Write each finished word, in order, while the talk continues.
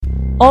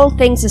all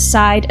things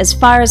aside, as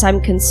far as I'm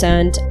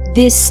concerned,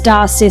 this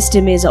star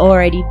system is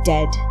already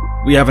dead.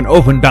 We have an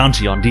open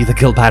bounty on Deetha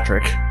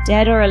Kilpatrick.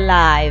 Dead or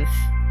alive.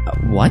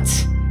 What?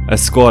 A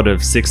squad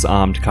of 6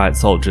 armed kite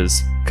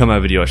soldiers come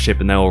over to your ship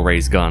and they all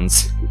raise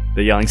guns.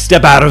 They're yelling,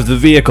 "Step out of the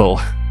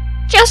vehicle!"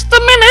 Just a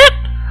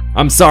minute!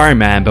 I'm sorry,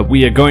 man, but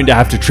we are going to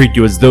have to treat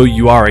you as though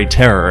you are a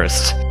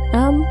terrorist.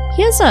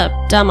 Here's a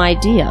dumb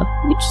idea.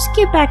 We just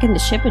get back in the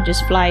ship and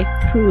just fly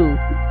through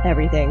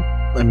everything.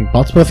 I mean,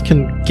 Buttsworth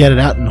can get it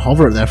out and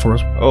hover it there for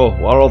us. Oh,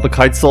 while all the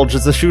kite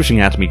soldiers are shooting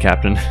at me,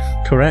 Captain.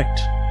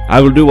 Correct.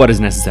 I will do what is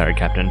necessary,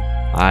 Captain.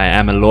 I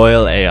am a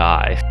loyal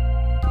AI.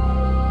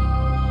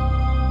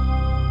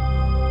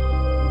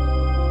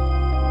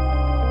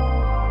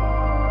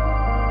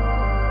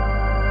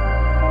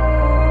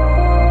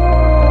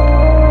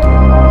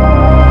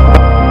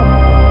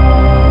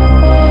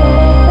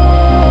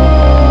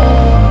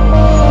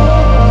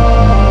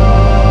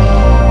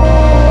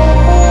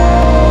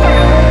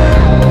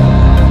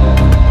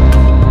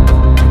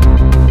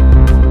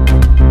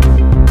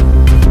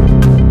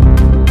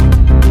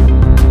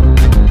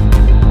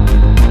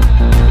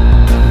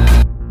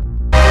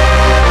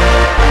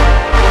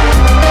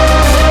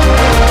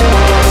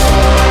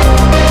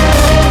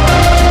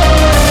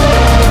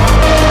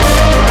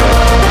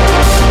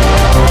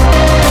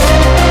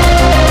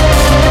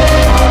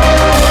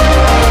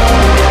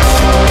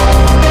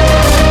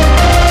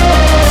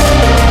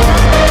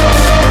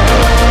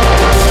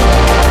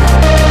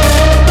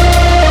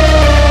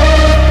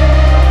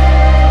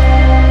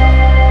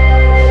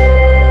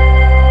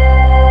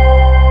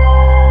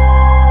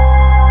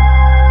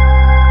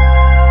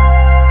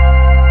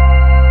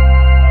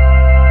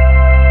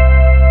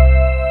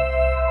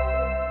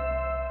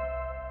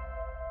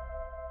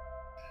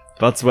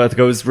 Buttsworth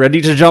goes,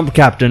 "Ready to jump,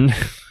 Captain."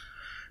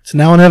 It's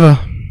now or never.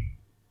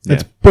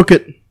 Let's book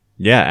it.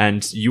 Yeah,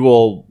 and you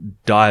all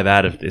dive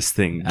out of this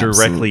thing directly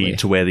Absolutely.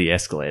 to where the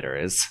escalator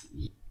is.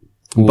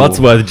 Ooh.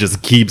 Buttsworth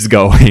just keeps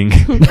going.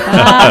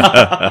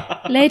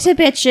 Later,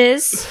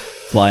 bitches.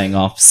 Flying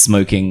off,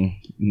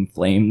 smoking in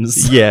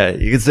flames. Yeah,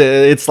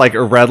 it's like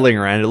rattling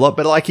around a lot,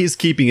 but like he's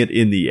keeping it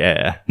in the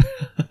air.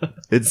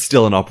 It's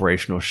still an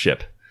operational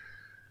ship.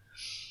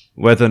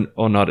 Whether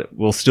or not it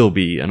will still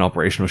be an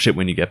operational ship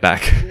when you get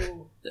back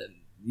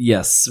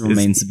Yes,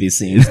 remains to be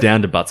seen. is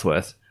down to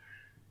Buttsworth.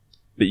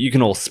 But you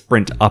can all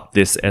sprint up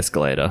this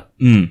escalator.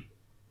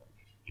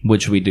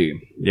 Which we do.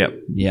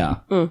 Yep. Yeah.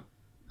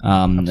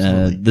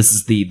 This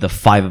is the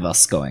 5 of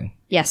us going.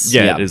 Yes.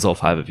 Yeah, Yeah. it is all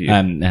 5 of you.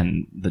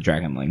 And the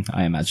Dragonling,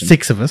 I imagine.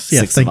 6 of us.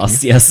 Yes, 6 thank of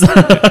us, you. yes.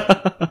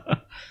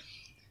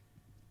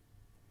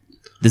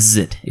 This is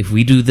it. If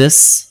we do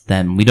this,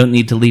 then we don't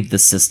need to leave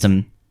this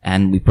system,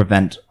 and we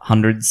prevent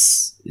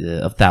hundreds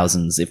of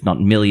thousands, if not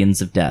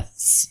millions of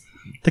deaths.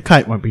 The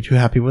kite won't be too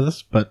happy with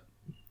us, but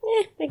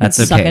They can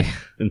That's suck okay.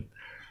 it.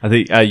 I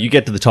think you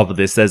get to the top of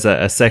this, there's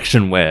a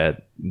section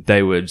where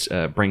they would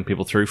bring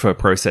people through for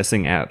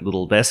processing at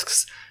little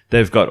desks.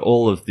 They've got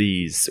all of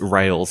these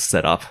rails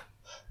set up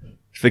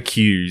for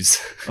queues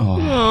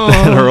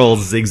that are all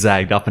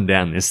zigzagged up and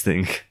down this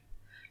thing.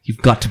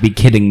 You've got to be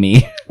kidding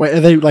me. wait, are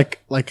they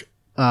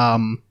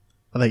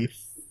are they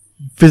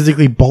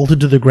physically bolted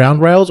to the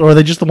ground rails, or are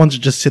they just the ones that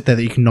just sit there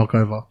that you can knock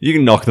over? You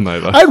can knock them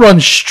over. I run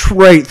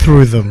straight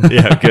through them.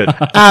 Yeah, good.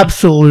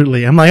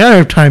 Absolutely. I'm like, I don't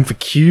have time for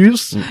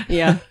queues.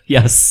 Yeah.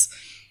 Yes.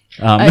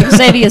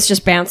 Xavier's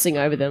just bouncing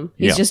over them.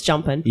 He's Yeah. just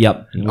jumping.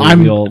 Yep.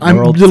 I'm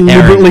We're all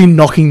deliberately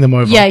knocking them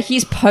over. Yeah,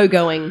 he's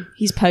pogoing.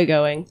 He's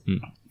pogoing.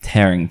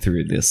 tearing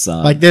through this.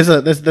 Like there's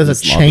a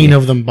This chain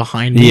lobby. of them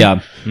behind me.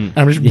 Yeah. And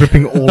I'm just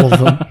ripping all of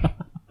them.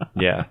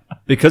 Yeah.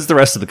 Because the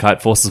rest of the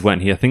kite forces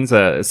weren't here, things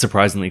are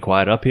surprisingly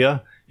quiet up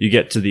here. You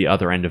get to the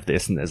other end of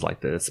this, and there's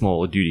like the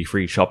small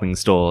duty-free shopping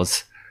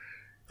stores.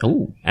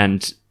 Oh.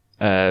 And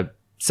a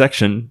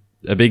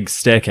big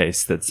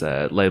staircase that's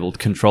labeled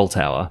Control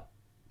Tower.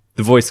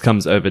 The voice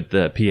comes over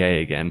the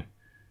PA again.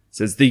 It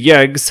says, "The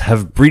Yegs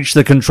have breached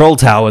the Control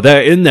Tower.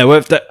 They're in there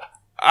with the...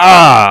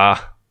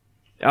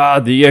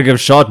 the Yeg have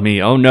shot me.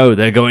 Oh no,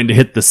 they're going to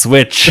hit the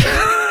switch."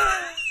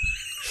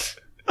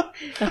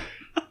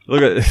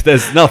 Look at,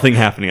 there's nothing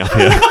happening up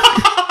here.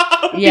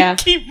 Yeah.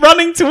 Keep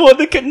running toward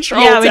the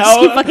control Yeah, we just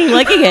keep fucking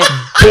licking it.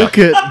 Book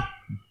it.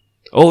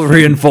 All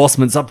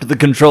reinforcements up to the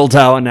Control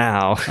Tower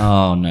now.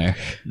 Oh no.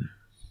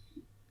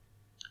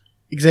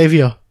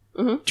 Xavier,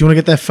 do you want to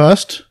get there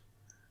first?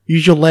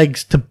 Use your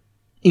legs to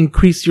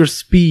increase your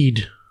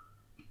speed.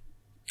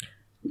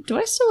 Do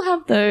I still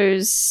have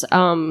those?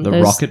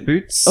 The rocket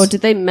boots? Or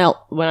did they melt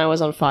when I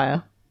was on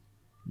fire?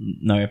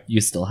 No, you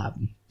still have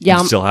them. Yeah,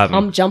 You still have 'em.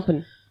 I'm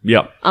jumping.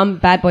 Yep. I'm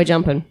bad boy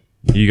jumping.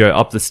 You go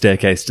up the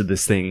staircase to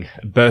this thing,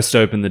 burst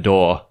open the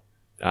door.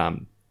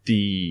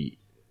 The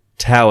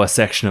tower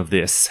section of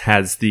this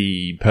has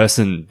the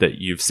person that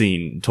you've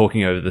seen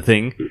talking over the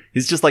thing.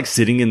 He's just like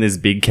sitting in this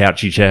big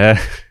couchy chair,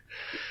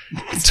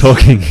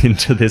 talking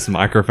into this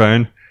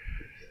microphone,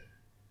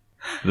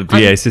 the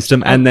PA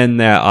system. And then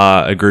there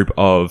are a group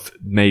of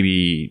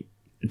maybe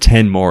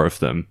 10 more of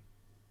them.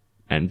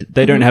 And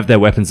they don't have their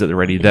weapons at the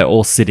ready. They're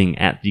all sitting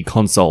at the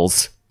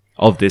consoles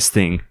of this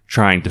thing,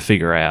 trying to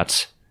figure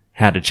out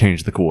how to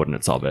change the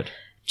coordinates of it.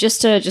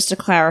 Just to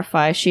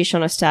clarify,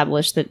 Shishon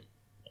established that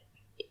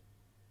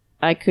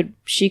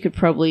she could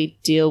probably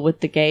deal with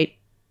the gate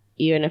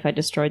even if I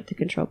destroyed the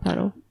control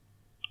panel.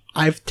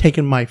 I've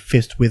taken my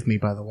fist with me,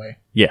 by the way.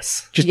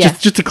 Yes.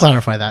 Just to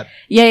clarify that.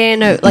 Yeah,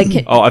 no, like...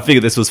 Oh, I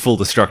figured this was full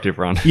destructive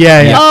run.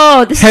 Yeah.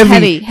 Oh, this is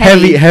heavy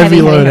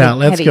loadout.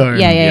 Let's go.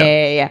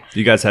 Yeah.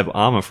 You guys have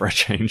armor for a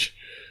change.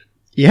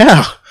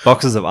 Yeah.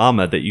 Boxes of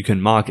armor that you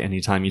can mark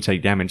anytime you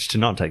take damage to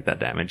not take that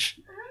damage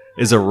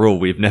is a rule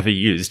we've never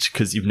used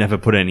because you've never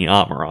put any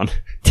armor on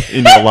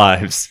in your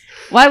lives.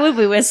 Why would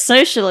we? We're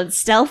social and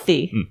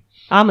stealthy.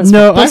 Armor's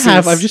No, for I pussies.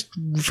 have. I've just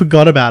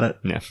forgot about it.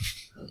 Yeah.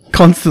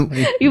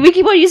 Constantly. We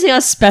keep on using our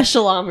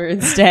special armor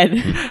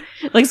instead.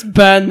 Let's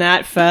burn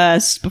that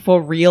first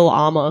before real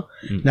armor.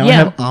 Now Yeah. I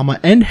have armor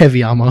and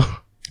heavy armor.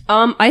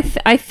 I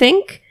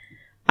think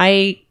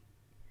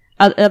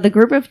the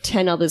group of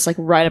 10 others like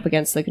right up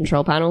against the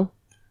control panel.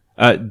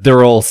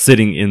 They're all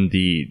sitting in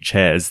the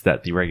chairs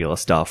that the regular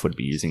staff would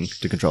be using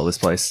to control this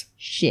place.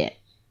 Shit.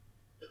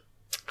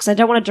 Because I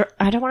don't want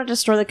to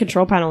destroy the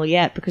control panel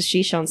yet because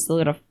Shishon's still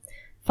gonna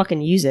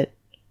fucking use it.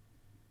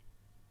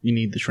 You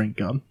need the shrink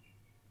gun.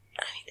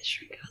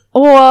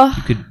 Or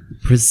You could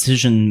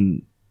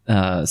precision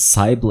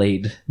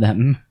Psyblade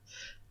them.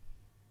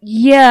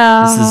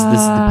 yeah, This is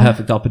the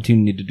perfect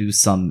opportunity to do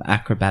some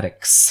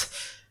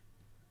acrobatics.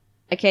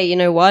 Okay, you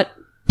know what?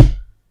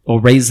 Or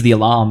raise the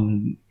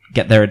alarm,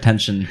 get their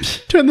attention.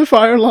 Turn the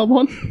fire alarm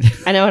on.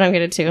 I know what I'm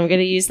gonna do. I'm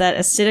gonna use that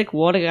acidic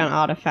water gun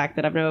artifact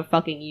that I've never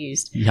fucking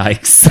used.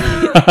 Yikes.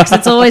 Because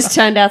it's always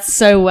turned out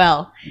so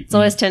well. It's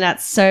always turned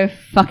out so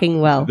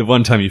fucking well. The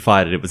one time you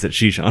fired it was at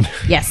Shishon.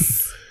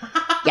 Yes.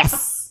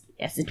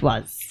 Yes, it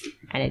was.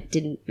 And it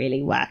didn't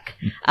really work.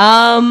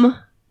 So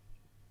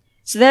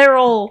they're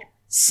all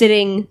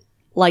sitting,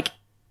 like,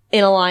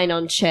 in a line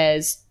on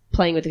chairs,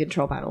 playing with the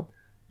control panel.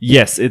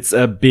 Yes, it's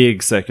a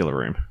big circular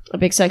room. A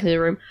big circular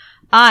room.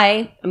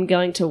 I am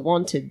going to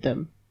Wanted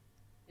them.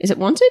 Is it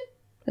Wanted?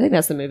 I think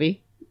that's the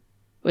movie.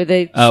 Where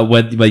they...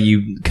 Where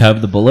you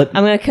curve the bullet.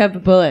 I'm going to curve the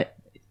bullet.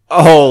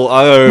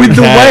 Oh, With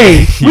the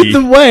way. With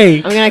the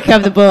way. I'm going to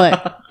curve the bullet.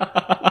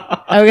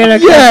 I'm going to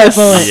curve Yes!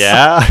 the bullet.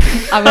 Yeah.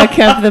 I'm going to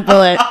curve the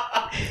bullet.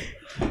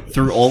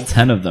 Through all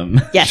 10 of them.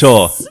 Yes.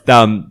 Sure.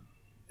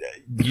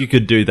 You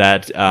could do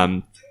that.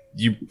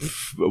 You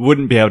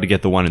wouldn't be able to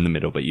get the one in the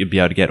middle, but you'd be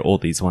able to get all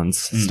these ones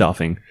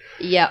stuffing.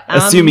 Yeah.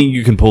 Assuming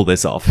you can pull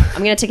this off.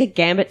 I'm going to take a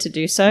gambit to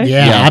do so.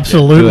 Yeah, Yeah,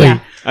 absolutely. do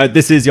it. Yeah.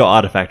 This is your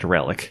artifact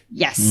relic.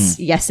 Yes.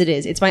 Yes, it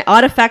is. It's my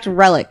artifact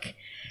relic.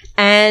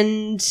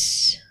 And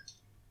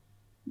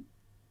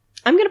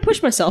I'm going to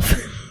push myself.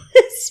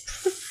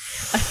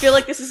 I feel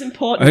like this is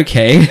important.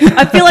 Okay.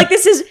 I feel like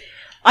this is...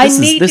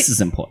 This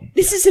is important.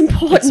 This is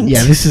important.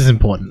 Yeah, this is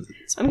important.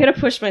 I'm going to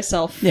push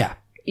myself. Yeah.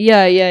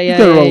 Yeah. You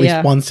gotta roll at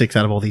least 1 6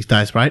 out of all these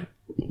dice, right?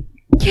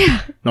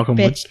 Yeah. Knock on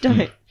wood. Bitch,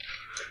 don't.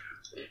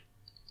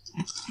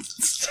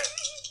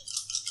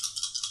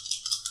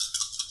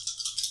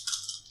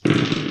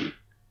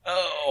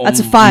 That's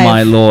a 5.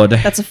 My lord.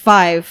 That's a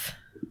 5.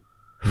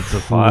 It's a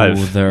 5.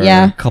 Ooh, there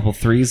Yeah. are a couple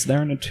 3s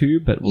there and a 2,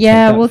 but we'll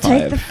Yeah, take that we'll 5.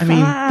 take the 5. I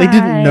mean, they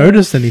didn't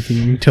notice anything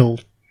until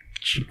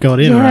she got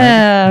in,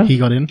 Yeah. right? He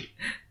got in.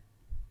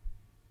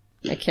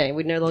 Okay,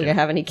 we no longer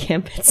have any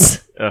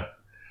gambits.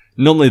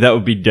 Normally that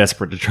would be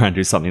desperate to try and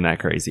do something that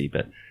crazy,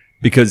 but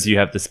because you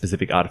have the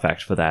specific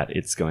artifact for that,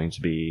 it's going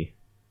to be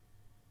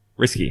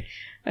risky.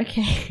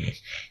 Okay.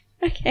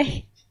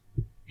 Okay.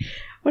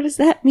 What does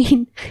that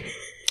mean?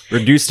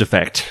 Reduced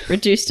effect.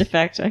 Reduced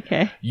effect,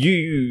 okay.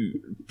 You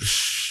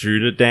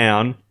shoot it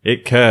down,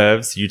 it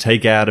curves, you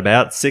take out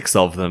about 6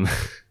 of them.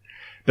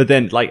 But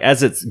then, like,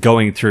 as it's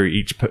going through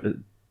each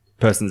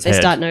person's They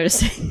head... start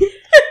noticing.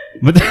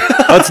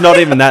 Oh, it's not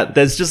even that.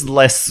 There's just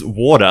less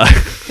water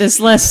There's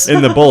less...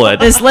 in the bullet.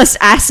 There's less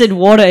acid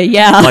water,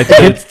 yeah. Like,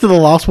 Gets to the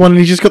last one and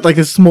he's just got like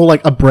a small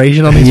like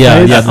abrasion on his yeah,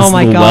 face. yeah, this Oh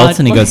my little God. welt,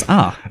 and he goes,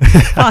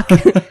 Fuck.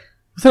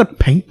 Was that a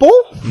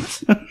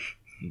paintball?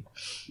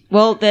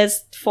 Well,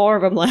 there's 4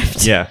 of them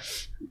left. yeah.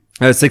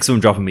 6 of them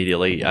drop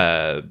immediately.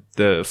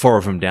 The 4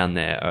 of them down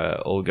there are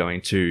all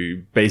going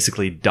to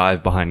basically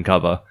dive behind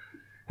cover,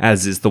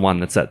 as is the one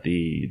that's at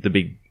the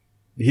big...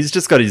 He's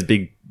just got his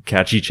big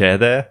couchy chair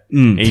there.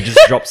 And he just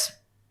drops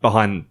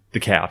behind the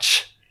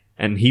couch,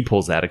 and he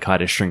pulls out a kite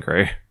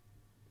Shrinkro.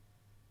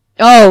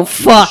 Oh,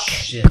 fuck.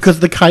 Because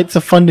the kites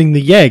are funding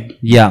the Yegg.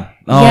 yeah.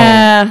 Oh,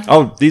 Yeah.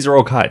 Oh, these are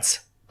all kites.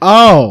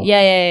 Oh.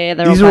 Yeah.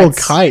 They're These all are all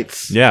kites.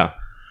 kites. Yeah.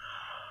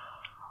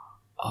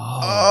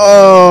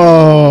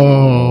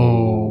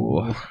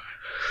 Oh.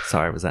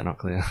 Sorry, was that not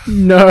clear?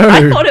 No.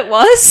 I thought it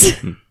was.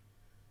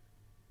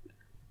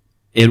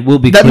 It will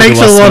be that clear makes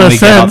to a us lot when of we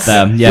get up sense.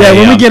 there. Yeah,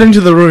 when we get into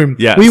the room.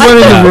 Yeah. We went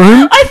in the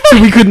room, so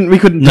we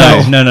couldn't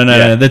No, tell.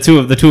 no.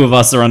 The two of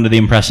us are under the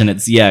impression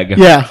it's Yeg.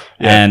 Yeah.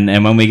 And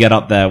when we get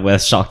up there, we're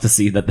shocked to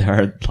see that there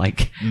are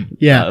like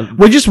Yeah.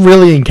 We're just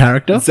really in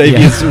character.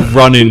 Xavier's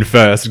run in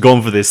first,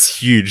 gone for this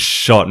huge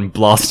shot and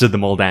blasted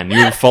them all down.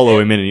 You follow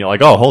him in and you're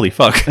like, oh, holy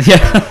fuck.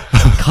 yeah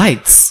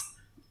kites.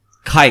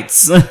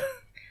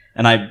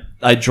 And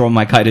I draw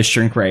my Kaido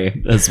Shrink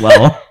Ray as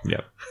well.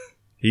 Yep.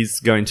 He's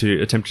going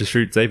to attempt to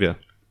shoot Xavier.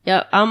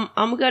 Yeah,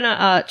 I'm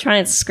gonna try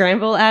and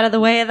scramble out of the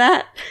way of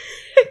that.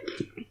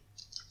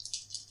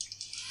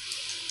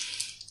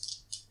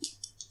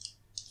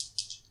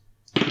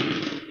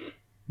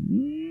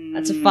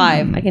 That's a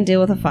 5. I can deal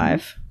with a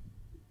 5.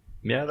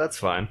 Yeah, that's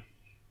fine.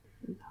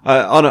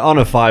 On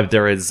a 5,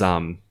 there is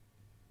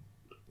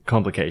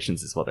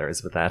complications. Is what there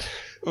is with that.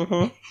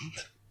 Mm-hmm.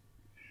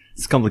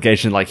 It's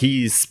complication. Like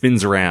he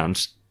spins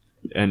around,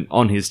 and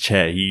on his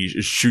chair, he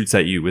shoots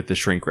at you with the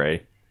shrink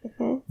ray.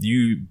 Mm-hmm.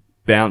 You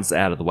bounce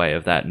out of the way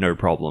of that, no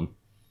problem.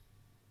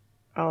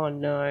 Oh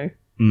no.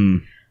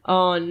 Mm.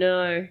 Oh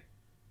no.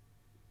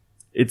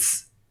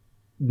 It's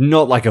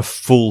not like a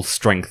full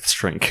strength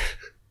shrink.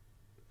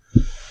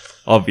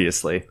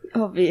 Obviously.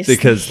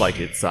 Because, like,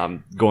 it's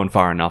gone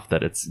far enough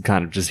that it's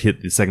kind of just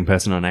hit the second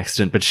person on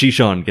accident. But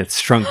Shishon gets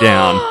shrunk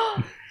down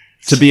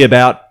to be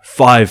about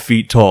 5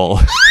 feet tall.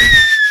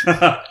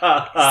 Small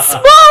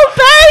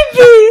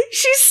baby!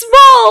 She's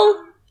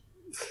small!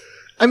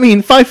 I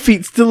mean, 5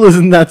 feet still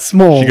isn't that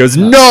small. She goes,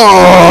 no!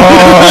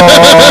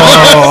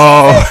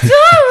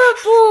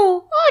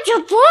 Terrible! Oh,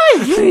 your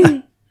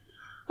baby!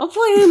 I'll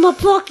put it in my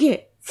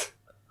pocket.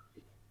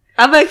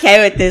 I'm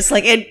okay with this.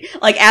 Like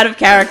out of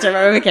character,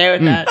 I'm okay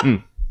with that.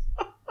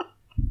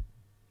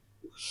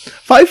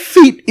 5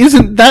 feet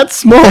isn't that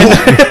small.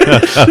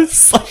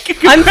 It's like a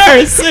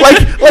comparison.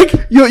 like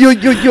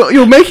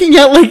you're making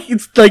out like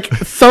it's like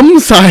thumb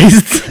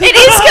sized. It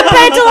is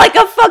compared to like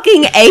a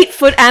fucking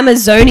 8-foot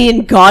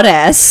Amazonian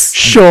goddess.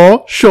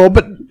 Sure,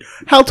 but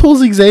how tall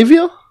is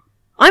Xavier?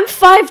 I'm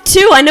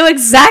 5'2". I know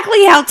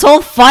exactly how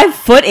tall 5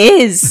 foot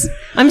is.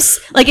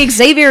 Like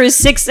Xavier is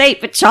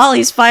 6'8", but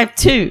Charlie's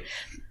 5'2".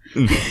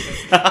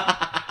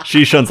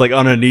 Shishon's like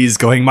on her knees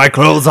going, my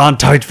clothes aren't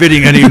tight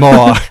fitting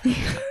anymore.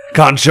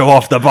 Can't show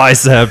off the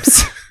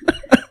biceps.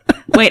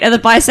 Wait, are the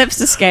biceps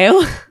to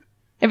scale?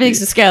 Everything's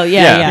to scale.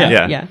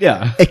 Yeah.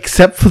 Yeah.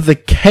 Except for the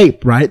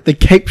cape, right? The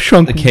cape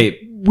shrunk The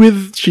cape.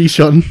 with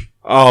Shishon.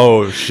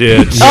 Oh,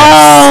 shit.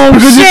 Oh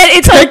Because shit!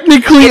 It's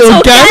technically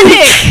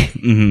organic.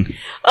 Mm-hmm.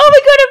 Oh,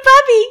 we got a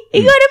puppy!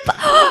 He got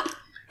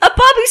a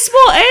puppy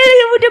small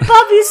alien with a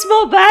puppy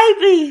small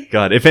baby!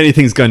 God, if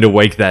anything's going to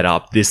wake that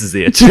up, this is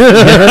it.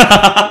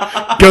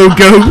 Go.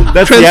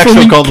 That's the actual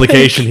Transforming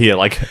complication here.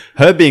 Like,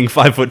 her being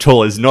 5 foot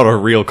tall is not a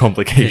real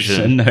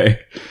complication. No.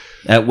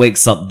 That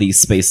wakes up the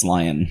space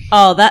lion.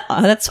 Oh,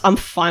 that's I'm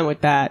fine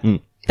with that.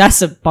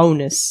 That's a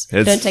bonus.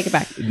 It's Don't take it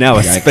back. Now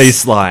a Yikes.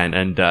 space lion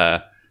and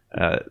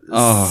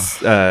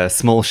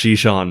small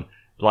Shishon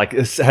like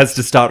has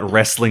to start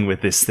wrestling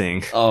with this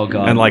thing. Oh,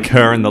 God. And like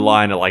her and the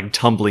lion are like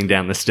tumbling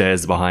down the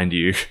stairs behind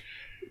you.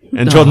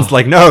 And Jordan's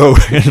like, no!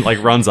 And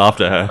like runs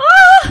after her.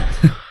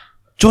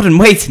 Jordan,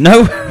 wait,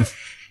 no!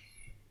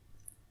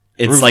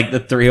 It's like the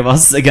three of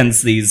us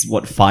against these,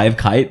 5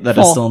 kite that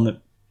are 4. still in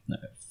the... No,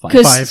 5.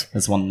 'Cause- 5.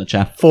 There's one in the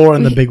chat. 4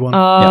 and the big one.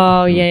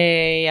 Oh,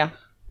 yeah.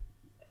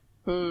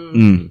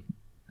 Mm.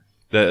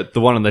 The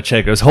one on the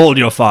chair goes, hold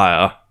your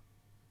fire.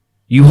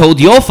 You hold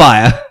your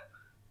fire!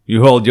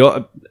 You hold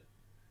your...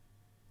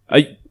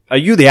 Are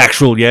you the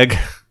actual Yeg?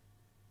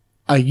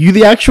 Are you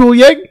the actual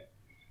Yeg?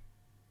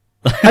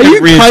 Are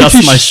you Readjust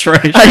my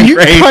Kitish? Are you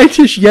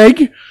Kitish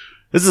Yeg?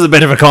 This is a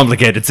bit of a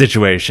complicated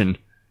situation.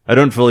 I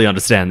don't fully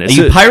understand this.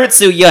 Are you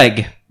pirates or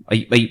Yeg? Are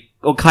you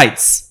or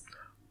kites?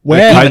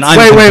 Where? Even I'm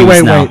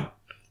confused now. Wait.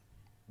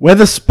 We're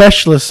the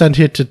specialists sent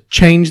here to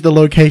change the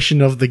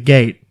location of the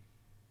gate.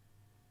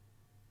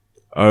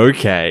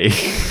 Okay.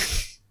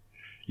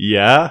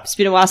 Yeah? It's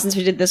been a while since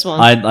we did this one.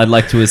 I'd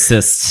like to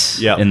assist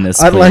Yep. in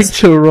this, I'd please. like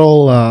to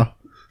roll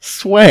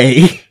sway.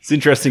 It's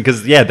interesting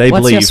because, yeah, they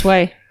What's your believe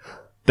sway?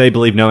 they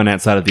believe no one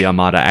outside of the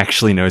Armada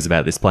actually knows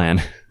about this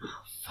plan.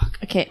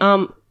 Okay,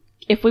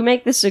 if we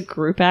make this a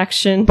group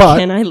action, But-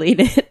 can I lead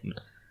it?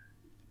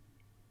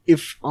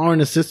 If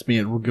Aaron assists me,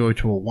 it will go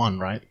to a 1,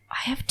 right?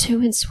 I have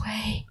 2 in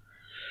sway.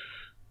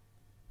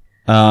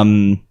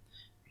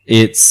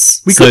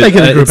 It's... We could make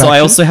it a group So I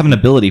action. also have an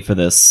ability for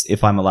this,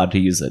 if I'm allowed to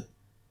use it.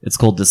 It's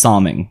called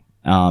Disarming.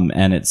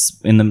 And it's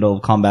in the middle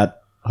of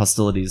combat,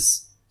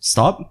 hostilities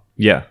stop.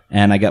 Yeah.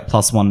 And I get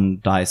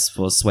 +1 dice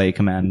for sway,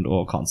 command,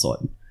 or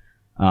consort.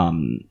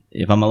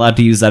 If I'm allowed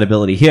to use that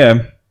ability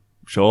here,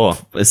 Sure.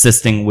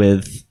 assisting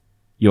with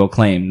your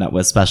claim that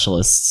we're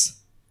specialists.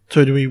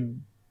 So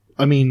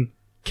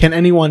can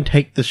anyone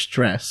take the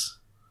stress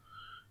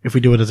if we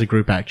do it as a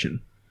group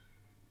action?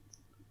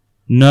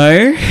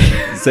 No?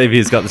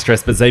 Xavier's got the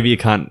stress, but Xavier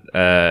can't,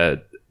 I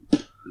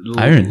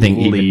don't think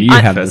even lead, you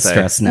have per the se.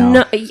 stress now.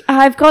 No,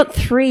 I've got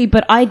 3,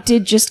 but I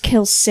did just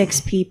kill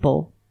 6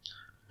 people.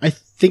 I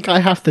think I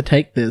have to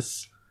take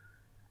this.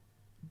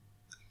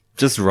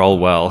 Just roll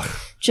well.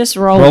 Just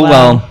roll, Roll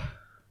well.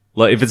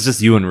 Like, if it's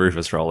just you and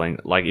Rufus rolling,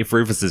 like, if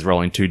Rufus is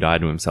rolling 2 die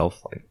to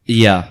himself, like,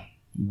 Yeah.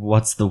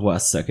 What's the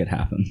worst that could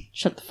happen?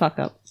 Shut the fuck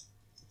up.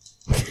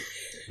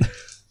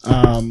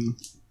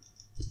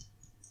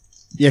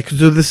 Yeah, because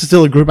this is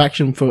still a group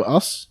action for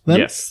us, then?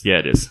 yes. Yeah,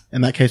 it is.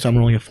 In that case, I'm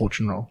rolling a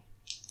fortune roll.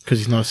 Because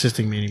he's not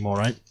assisting me anymore,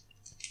 right?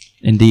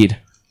 Indeed.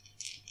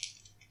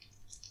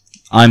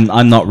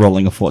 I'm not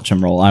rolling a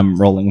fortune roll. I'm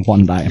rolling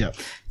one die. Yep.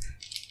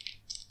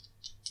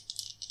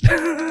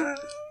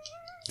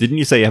 Didn't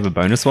you say you have a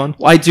bonus one?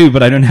 Well, I do,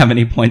 but I don't have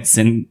any points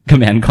in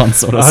command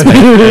console. To sway.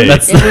 Okay.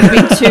 That's It would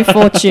be 2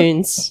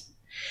 fortunes.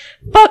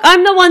 Fuck,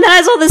 I'm the one that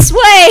has all the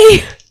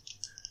sway!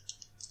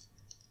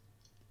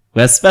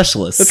 we're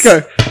specialists. Let's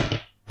go.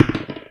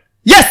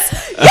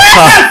 Yes.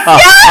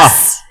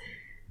 Yes!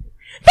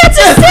 That's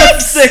a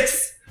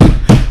 6!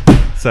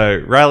 So,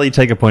 Riley,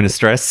 take a point of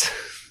stress.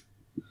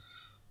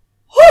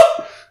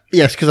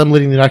 Yes, because I'm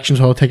leading the action,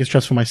 so I'll take a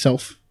stress for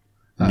myself.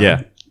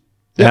 Yeah.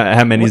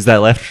 How many is that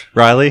left,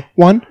 Riley?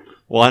 1.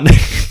 1.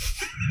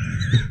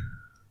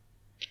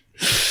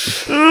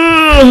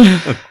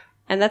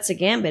 And that's a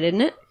gambit,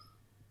 isn't it?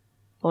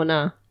 Or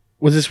nah?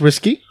 Was this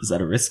risky? Is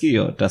that a risky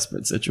or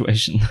desperate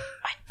situation?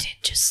 I did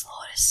just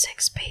slaughter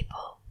 6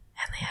 people,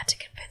 and they had to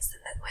convince them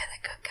that we're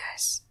the good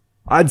guys.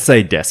 I'd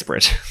say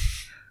desperate.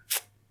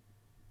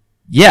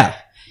 Yeah,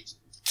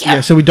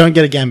 Yeah, so we don't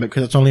get a gambit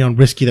because it's only on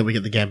risky that we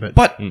get the gambit.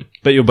 but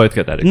But you'll both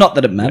get that. not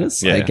that it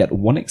matters. Yeah. I get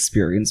 1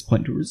 experience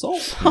point to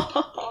resolve.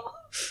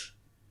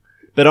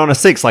 But on a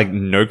 6, like,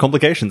 no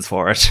complications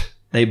for it.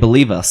 They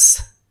believe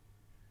us.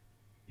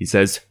 He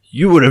says,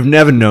 you would have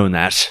never known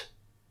that.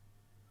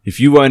 If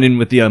you weren't in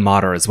with the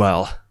Armada as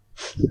well.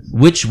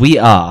 Which we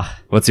are.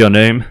 What's your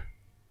name?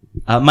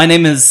 My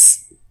name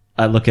is...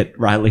 I look at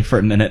Riley for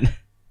a minute.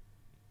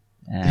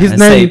 And His I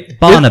name- say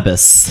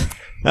Barnabas.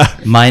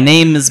 My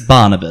name is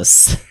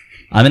Barnabas.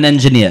 I'm an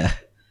engineer.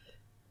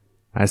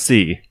 I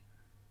see.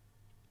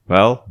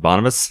 Well,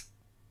 Barnabas?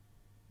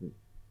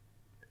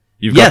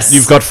 Yes.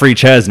 You've got free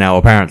chairs now,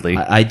 apparently.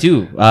 I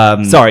do.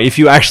 Sorry, if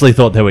you actually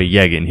thought there were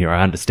Yeg in here,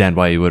 I understand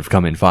why you would have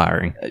come in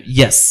firing.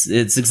 Yes,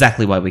 it's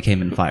exactly why we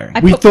came in firing.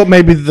 We thought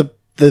maybe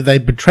they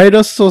betrayed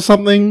us or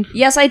something.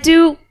 Yes, I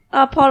do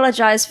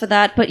apologize for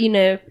that, but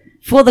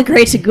for the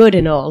greater good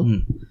and all.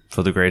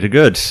 For the greater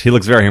good. He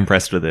looks very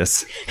impressed with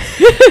this.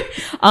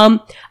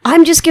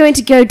 I'm just going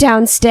to go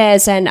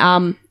downstairs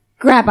and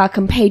grab our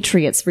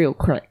compatriots real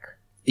quick.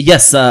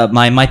 Yes,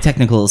 my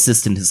technical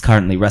assistant is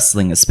currently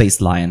wrestling a space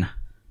lion.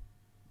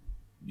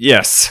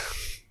 Yes.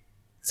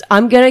 So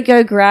I'm gonna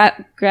go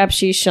grab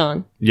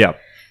Shishan. Yep.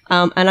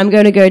 And I'm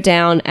going to go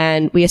down,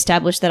 and we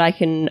establish that I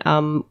can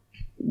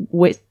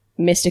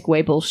Mystic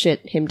Way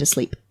bullshit him to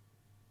sleep.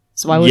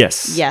 So I would.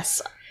 Yes.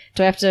 Yes.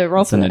 Do I have to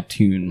roll It's for an that?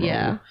 attune roll.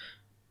 Yeah.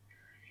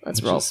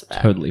 Let's roll for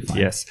that. Totally fine.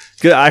 Yes.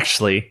 Good.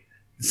 Actually,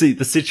 see,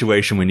 the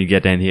situation when you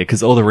get down here,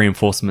 because all the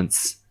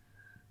reinforcements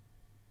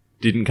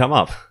didn't come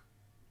up.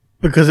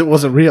 Because it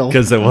wasn't real.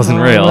 Because it wasn't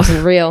Oh, real. It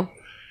wasn't real.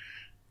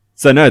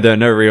 So no, there are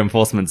no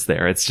reinforcements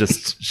there. It's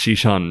just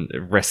Shishan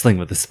wrestling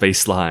with the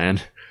space lion.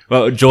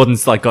 Well,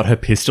 Jordan's like got her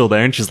pistol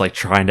there and she's like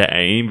trying to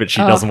aim, but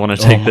she doesn't want to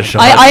take the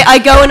shot. I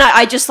go and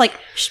I just like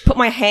put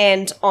my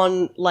hand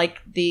on like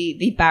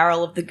the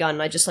barrel of the gun.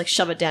 And I just like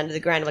shove it down to the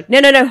ground. I'm like,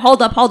 no,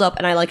 hold up.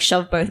 And I like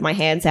shove both my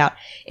hands out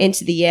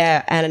into the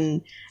air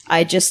and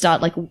I just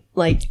start like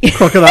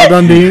Crocodile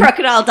Dundee.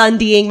 Crocodile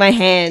Dundeeing my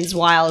hands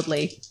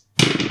wildly.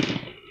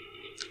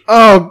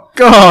 Oh,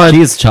 God.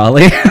 Cheers,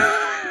 Charlie.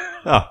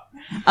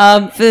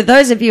 Oh, For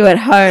those of you at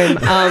home,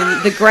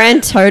 the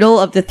grand total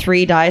of the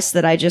 3 dice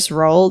that I just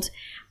rolled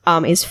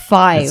is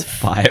 5. It's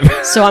 5.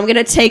 So I'm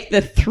gonna take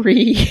the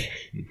 3.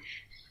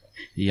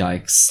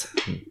 Yikes.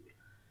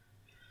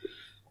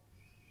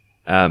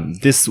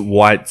 this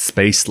white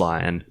space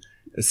lion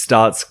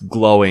starts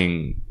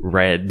glowing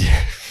red.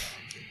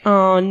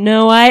 Oh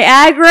no, I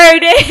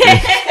aggroed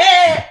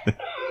it!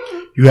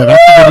 You have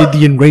activated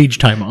the enrage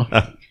timer.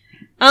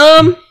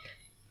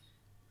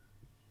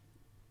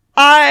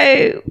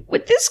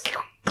 Would this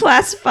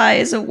classify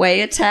as a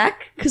way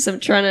attack? Because I'm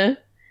trying to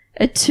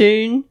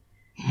attune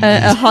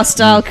a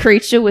hostile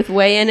creature with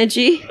way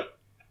energy.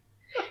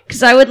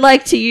 Because I would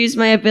like to use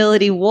my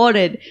ability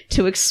Warded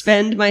to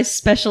expend my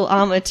special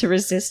armor to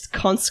resist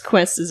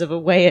consequences of a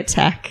way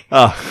attack.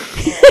 Oh,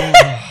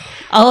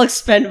 I'll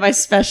expend my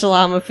special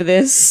armor for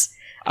this.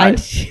 I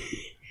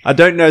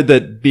don't know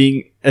that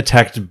being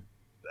attacked,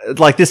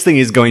 like this thing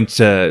is going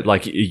to,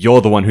 like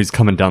you're the one who's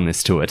come and done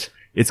this to it.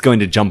 It's going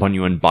to jump on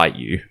you and bite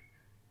you.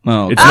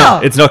 Oh,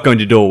 It's not going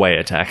to do a way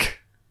attack.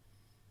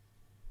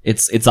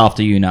 it's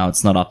after you now.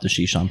 It's not after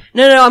Shishan.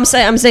 No, I'm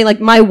saying like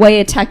my way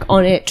attack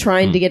on it,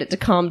 trying to get it to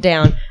calm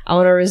down. I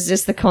want to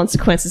resist the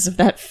consequences of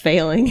that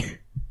failing.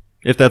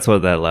 If that's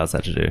what that allows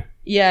that to do.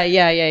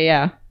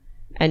 Yeah.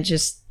 And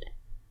just,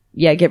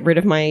 get rid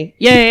of my...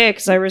 Yeah,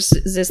 because I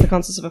resist the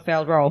consequences of a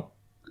failed roll.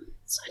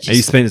 So I Are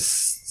you just,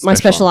 spent my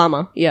special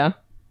armor, yeah.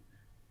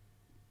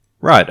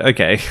 Right,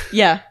 okay.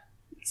 Yeah.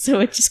 So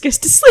it just goes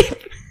to sleep.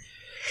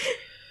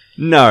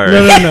 No.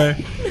 No.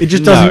 It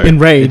just doesn't No.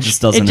 enrage. It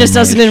just doesn't. It just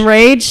doesn't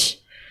enrage.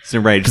 It's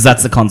enraged. because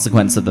that's the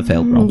consequence of the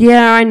failed roll.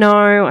 Yeah, I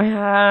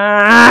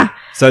know.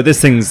 So this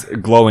thing's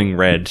glowing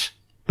red,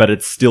 but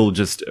it's still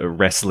just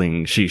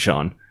wrestling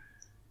Shishan.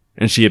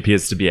 And she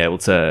appears to be able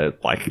to,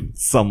 like,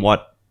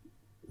 somewhat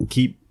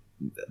keep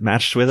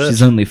matched with it.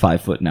 She's only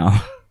 5 foot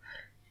now.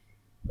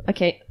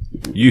 Okay.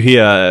 You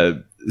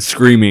hear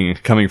screaming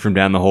coming from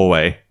down the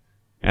hallway.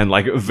 and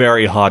like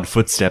very hard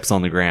footsteps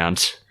on the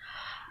ground.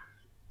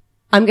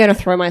 I'm going to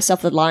throw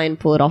myself the lion,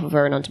 pull it off of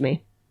her and onto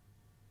me.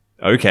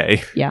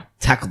 Okay. Yeah.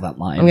 Tackle that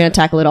line. I'm going to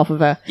tackle it off of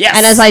her. Yes!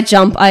 And as I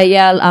jump, I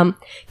yell,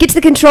 get to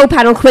the control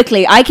panel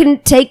quickly. I can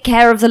take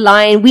care of the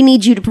lion. We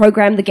need you to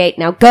program the gate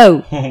now.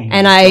 Go.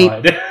 And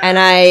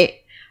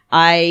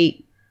I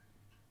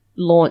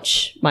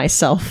launch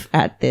myself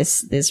at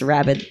this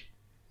rabid,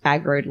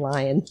 aggroed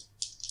lion.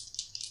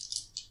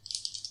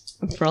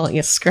 I'm rolling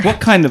a scrap. What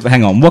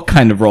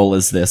kind of roll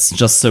is this?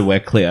 Just so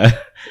we're clear.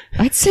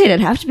 I'd say it'd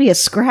have to be a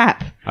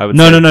scrap. I would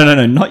No,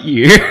 say- not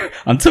you.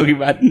 I'm talking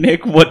about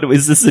Nick. What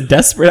is this, a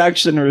desperate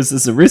action or is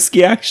this a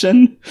risky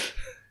action?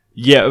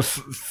 Yeah,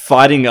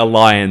 fighting a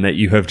lion that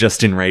you have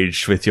just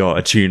enraged with your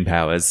attune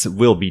powers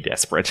will be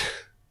desperate.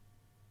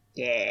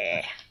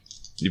 Yeah.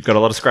 You've got a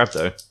lot of scrap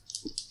though.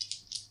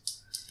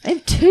 I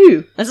have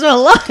 2. That's not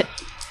a lot.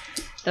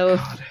 Though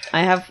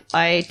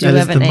I do That is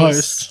have an the ace.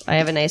 most. I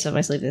have an ace on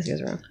my sleeve. This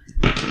goes around.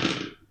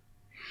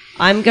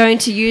 I'm going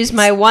to use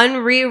my 1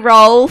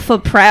 reroll for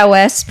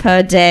prowess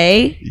per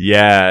day.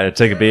 Yeah,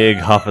 take a big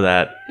huff of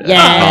that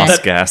Yeah. moss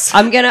gas.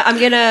 I'm gonna.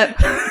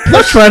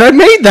 That's right, I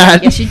made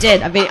that. Yes, you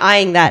did. I've been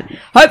eyeing that.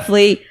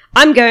 Hopefully,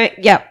 I'm going.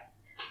 Yep.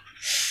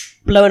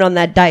 Blowing on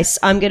that dice.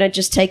 I'm gonna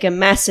just take a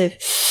massive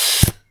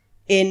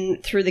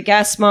in through the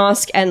gas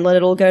mask and let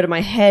it all go to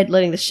my head,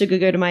 letting the sugar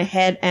go to my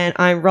head, and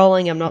I'm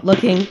rolling. I'm not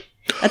looking.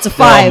 That's a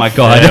 5. Oh my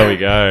god. There we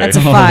go. That's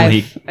a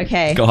Holy 5.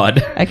 Okay.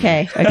 God.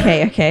 Okay.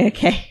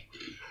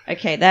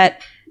 Okay,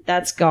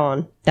 that's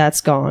gone.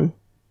 That's gone.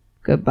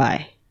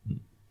 Goodbye.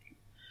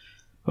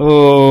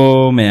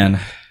 Oh man.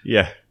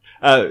 Yeah.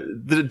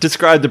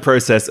 Describe the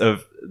process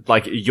of,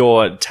 like,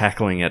 you're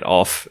tackling it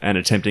off and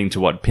attempting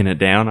to, pin it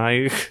down, are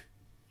you?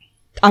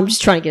 I'm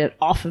just trying to get it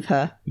off of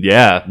her.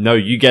 Yeah, no,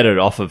 you get it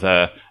off of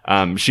her.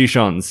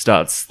 Shishon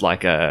starts,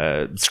 like,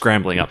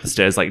 scrambling up the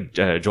stairs. Like,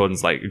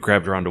 Jordan's, like,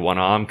 grabbed her under one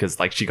arm because,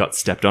 like, she got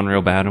stepped on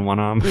real bad in one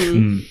arm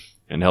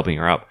and helping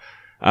her up.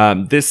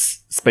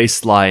 This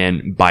space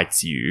lion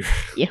bites you.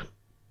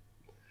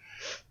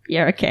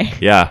 Yeah, okay.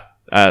 Yeah.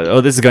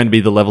 This is going to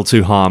be the level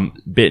 2 harm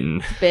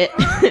bitten. Bit.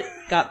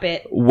 Got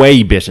bit.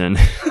 Way bitten.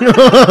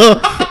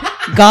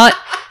 Got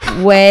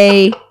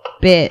way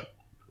bit.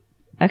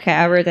 Okay,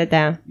 I wrote that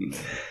down.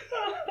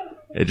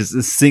 It just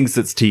sinks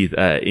its teeth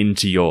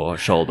into your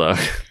shoulder.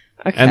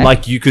 Okay. And,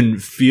 like, you can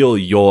feel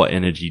your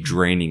energy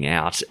draining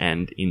out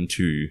and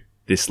into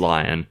this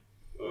lion.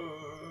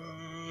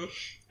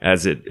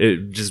 As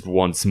it just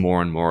wants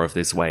more and more of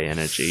this way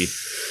energy.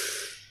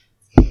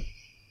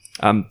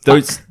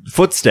 Those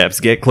footsteps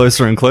get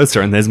closer and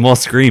closer, and there's more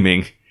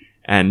screaming.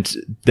 And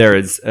there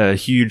is a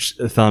huge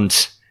thud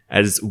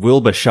as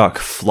Wilbur Shuck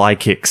fly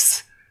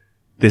kicks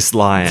this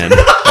lion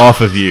off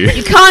of you.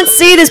 You can't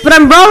see this, but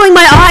I'm rolling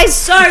my eyes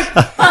so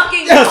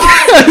fucking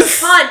hard. You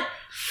cunt.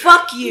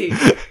 Fuck you.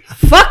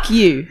 Fuck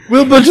you.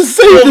 Wilbur just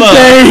saved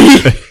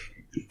the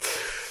day.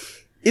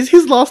 Is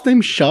his last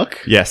name Shuck?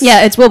 Yes.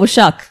 Yeah, it's Wilbur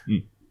Shuck.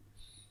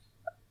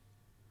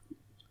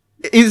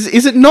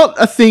 Is it not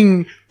a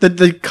thing that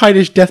the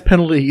Kitish death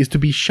penalty is to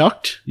be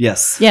shucked?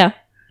 Yes. Yeah.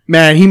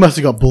 Man, he must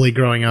have got bullied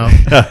growing up.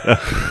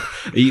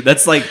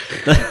 That's like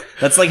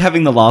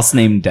having the last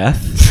name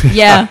Death.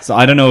 Yeah. So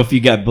I don't know if you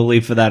get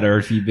bullied for that or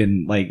if you've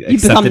been like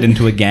accepted become-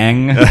 into a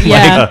gang.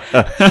 Yeah.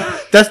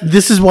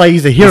 This is why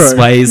he's a hero. This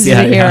ways, He's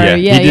a hero.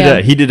 Yeah,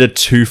 Yeah, he did a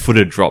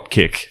 2-footed drop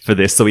kick for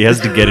this, so he has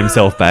to get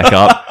himself back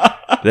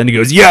up. Then he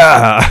goes,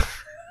 yeah!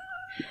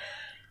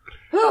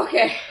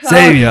 Okay.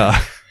 Savior!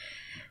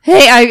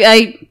 Hey,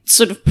 I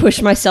sort of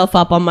push myself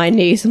up on my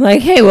knees. I'm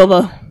like, hey,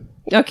 Wilbur.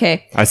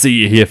 Okay. I see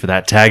you here for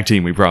that tag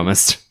team we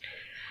promised.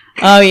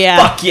 Oh, yeah.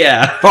 Fuck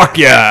yeah. Fuck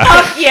yeah!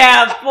 Fuck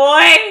yeah,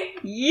 boy!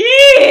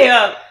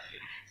 Yeah!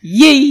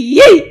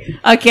 Yay!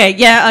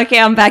 Okay,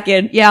 I'm back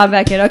in. Yeah, I'm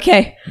back in.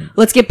 Okay,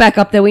 let's get back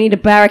up there. We need to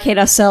barricade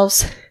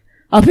ourselves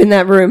up in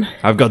that room.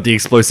 I've got the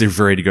explosive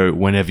ready to go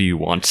whenever you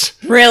want.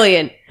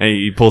 Brilliant. And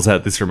he pulls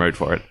out this remote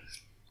for it.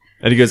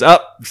 And he goes,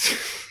 up!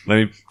 Let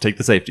me take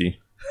the safety.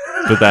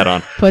 Put that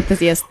on. Put this.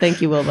 Yes,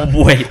 thank you, Wilbur.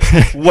 Wait.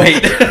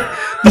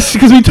 This is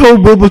because we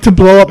told Wilbur to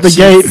blow up the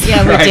gate.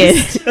 Yeah, we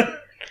did.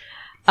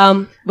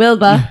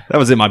 Wilbur. That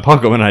was in my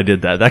pocket when I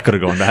did that. That could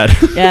have gone bad.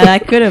 Yeah,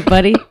 that could have,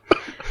 buddy.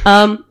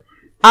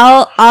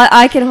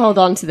 I can hold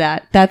on to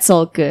that. That's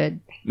all good.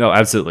 No,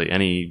 absolutely.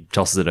 And he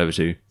tosses it over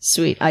to you.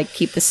 Sweet. I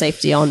keep the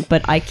safety on,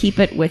 but I keep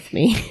it with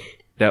me.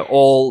 They're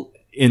all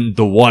in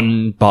the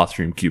one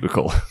bathroom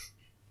cubicle.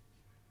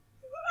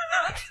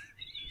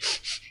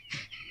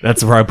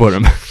 That's where I put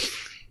them.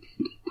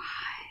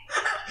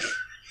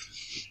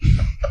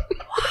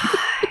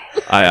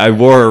 I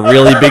wore a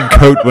really big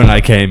coat when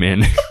I came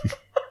in. Just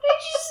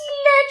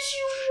let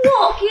you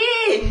walk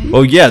in.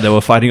 Oh yeah, they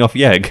were fighting off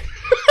Yegg.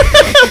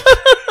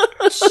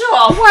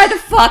 Sure, why the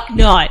fuck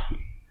not?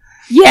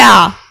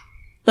 Yeah.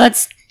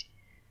 Let's...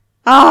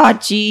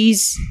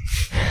 jeez.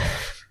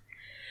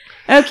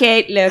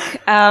 Okay, look,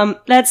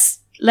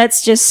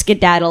 let's just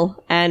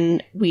skedaddle,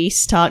 and we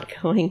start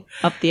going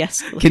up the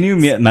escalator. Can you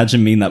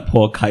imagine being that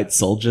poor kite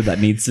soldier that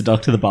needs to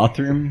duck to the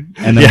bathroom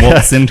and then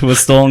walks into a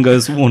store and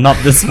goes, "Well, not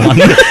this one."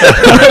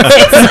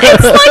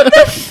 It's like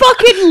the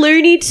fucking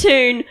Looney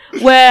Tune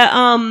where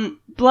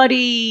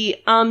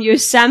bloody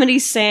Yosemite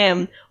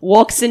Sam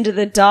walks into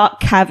the dark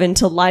cavern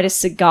to light a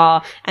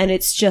cigar, and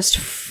it's just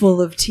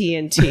full of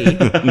TNT.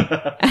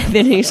 And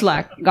then he's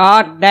like,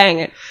 "God dang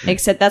it!"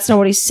 Except that's not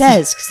what he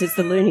says because it's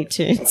the Looney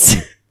Tunes.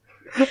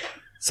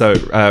 So,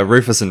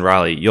 Rufus and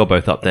Riley, you're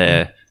both up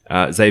there.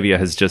 Xavier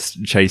has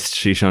just chased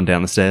Shishon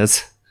down the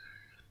stairs,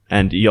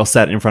 and you're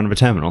sat in front of a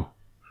terminal.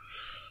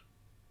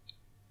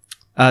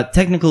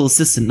 Technical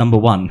assistant number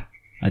 1.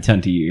 I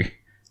turn to you.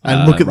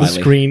 I look at the Riley.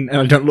 screen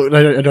and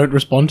I don't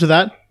respond to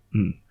that.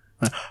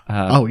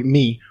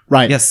 Me.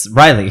 Right. Yes,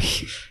 Riley.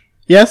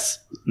 Yes?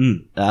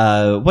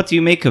 What do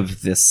you make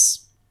of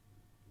this?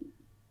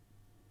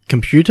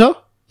 Computer?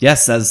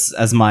 Yes,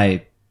 as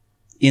my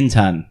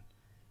intern.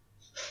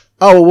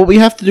 Oh, what we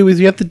have to do is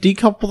we have to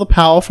decouple the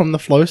power from the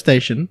flow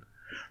station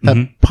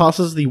that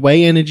passes the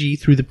way energy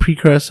through the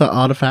precursor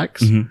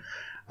artifacts.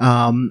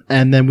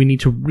 And then we need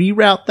to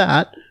reroute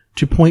that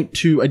to point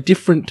to a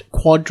different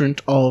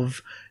quadrant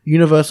of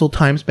universal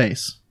time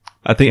space.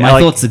 I think, My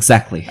thoughts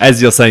exactly.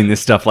 as you're saying this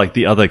stuff, like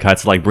the other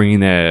kites are like bringing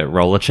their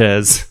roller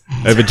chairs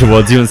over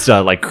towards you and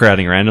start like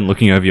crowding around and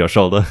looking over your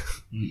shoulder.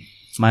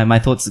 My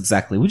thoughts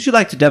exactly. Would you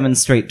like to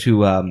demonstrate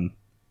to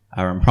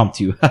our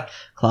impromptu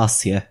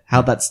class here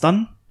how that's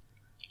done?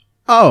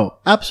 Oh,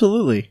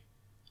 absolutely.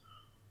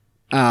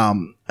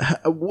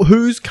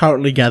 Who's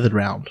currently gathered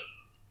round?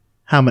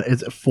 How many?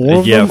 Is it 4 of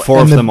them? Yeah, 4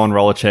 And of then- them on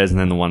roller chairs and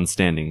then the one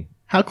standing.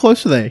 How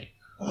close are they?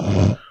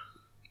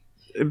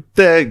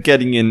 They're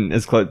getting in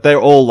as close.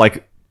 They're all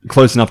like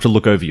close enough to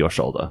look over your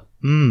shoulder.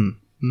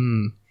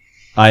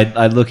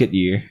 I look at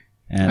you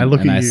and I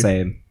look at I you.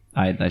 say,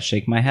 I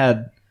shake my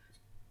head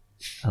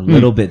a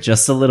little bit,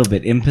 just a little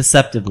bit,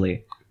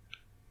 imperceptibly.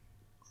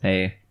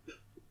 Say,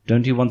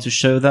 don't you want to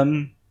show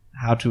them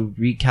how to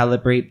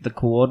recalibrate the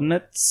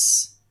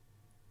coordinates?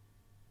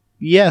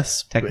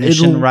 Yes.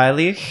 Technician it'll-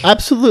 Riley?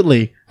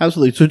 Absolutely.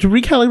 Absolutely. So to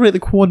recalibrate the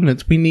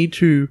coordinates, we need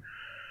to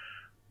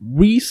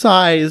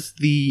resize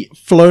the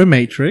flow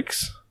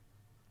matrix.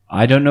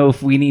 I don't know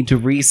if we need to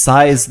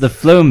resize the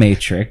flow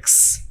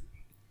matrix.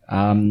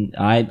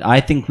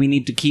 I think we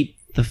need to keep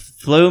the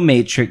flow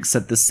matrix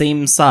at the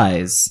same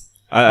size.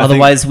 I think,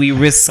 Otherwise, we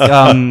risk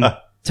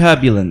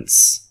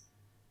turbulence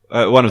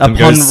one of them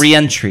upon goes,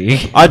 re-entry.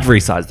 I'd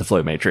resize the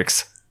flow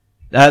matrix.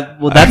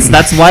 Well,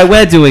 that's why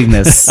we're doing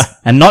this,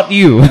 and not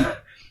you.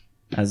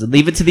 As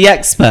leave it to the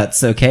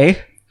experts,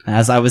 okay?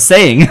 As I was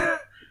saying,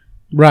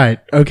 Right.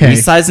 Okay.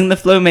 resizing the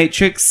flow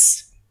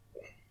matrix,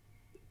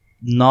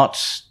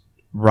 not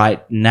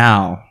right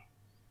now.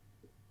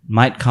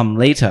 Might come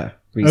later.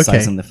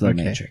 Resizing the flow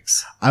okay.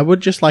 matrix. I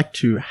would just like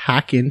to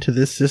hack into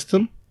this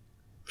system.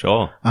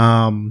 Sure.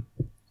 I'm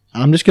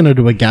just going to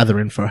do a gather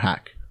info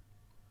hack.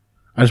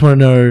 I just want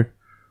to know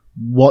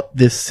what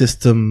this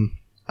system.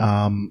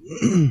 Let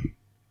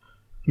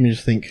me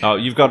just think. Oh,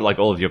 you've got like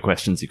all of your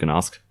questions you can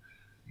ask.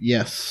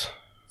 Yes.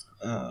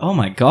 Oh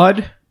my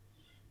god.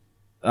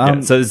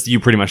 Yeah, so it's you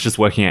pretty much just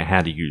working out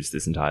how to use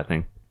this entire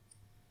thing.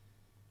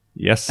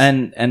 Yes.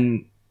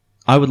 And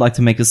I would like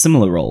to make a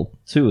similar roll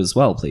too, as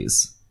well,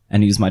 please,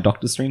 and use my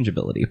Doctor Strange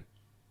ability.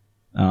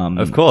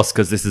 Of course,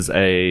 because this is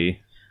a...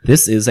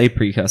 This is a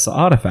precursor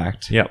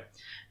artifact. Yep.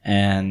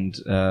 And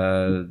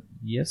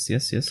yes.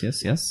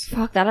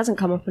 Fuck, that hasn't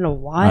come up in a I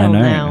while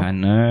know. now. I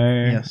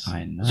know. Yes.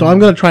 I know. So I'm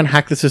going to try and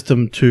hack the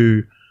system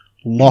to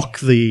lock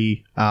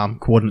the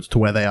coordinates to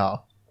where they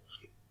are.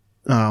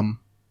 And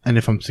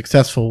if I'm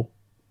successful...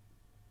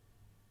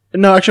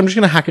 No, actually, I'm just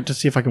going to hack it to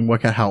see if I can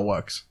work out how it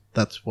works.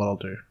 That's what I'll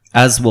do.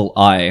 As will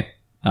I.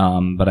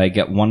 But I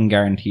get one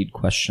guaranteed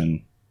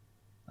question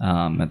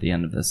at the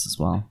end of this as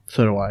well.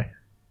 So do I.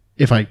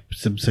 If I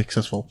am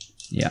successful.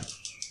 Yeah.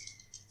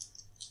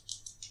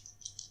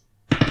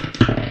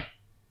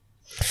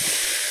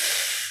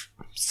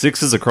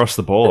 Sixes across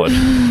the board.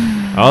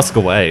 Ask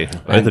away,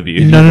 both of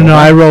you. No,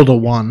 I rolled a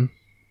 1.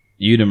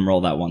 You didn't roll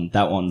that one.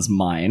 That one's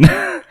mine.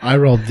 I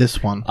rolled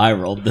this one. I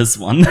rolled this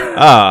one.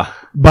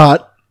 Ah,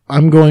 But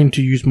I'm going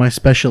to use my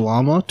special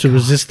armor to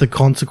resist the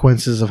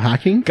consequences of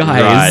hacking.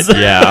 Guys. right,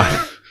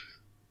 yeah.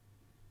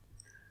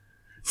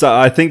 So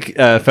I think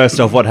first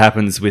off, what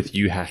happens with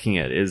you hacking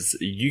it is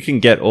you can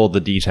get all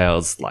the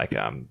details, like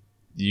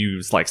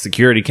use like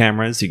security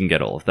cameras. You can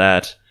get all of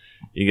that.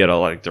 You get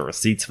all like the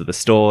receipts for the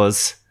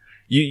stores.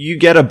 You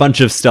get a bunch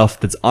of stuff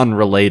that's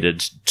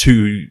unrelated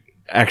to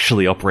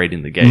actually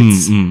operating the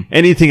gates.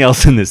 Anything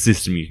else in this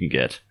system you can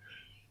get.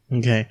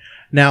 Okay.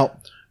 Now,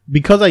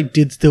 because I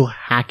did still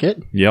hack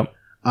it, Yep.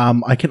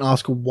 I can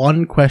ask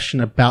one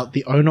question about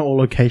the owner or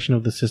location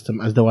of the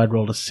system as though I'd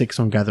rolled a 6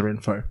 on gather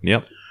info.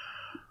 Yep.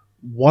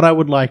 What I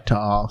would like to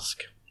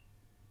ask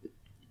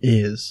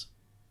is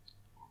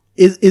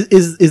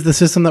the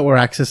system that we're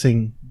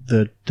accessing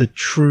the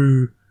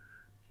true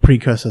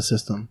precursor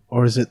system,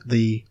 or is it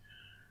the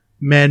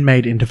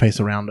man-made interface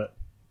around it?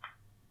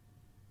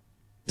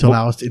 to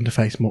allow us to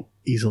interface more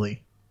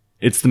easily.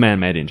 It's the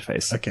man-made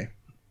interface. Okay.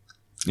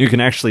 You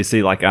can actually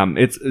see, like,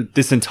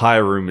 this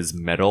entire room is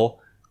metal,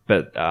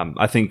 but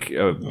I think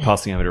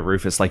passing over to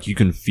Rufus, like, you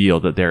can feel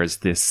that there is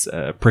this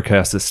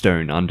precursor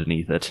stone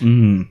underneath it.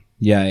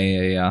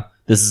 Yeah.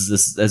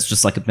 This has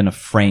just like been a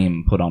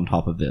frame put on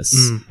top of this,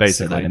 basically.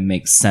 so that it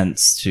makes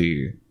sense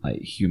to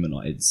like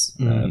humanoids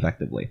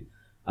effectively.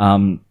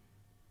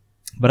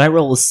 But I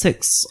roll a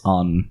 6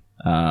 on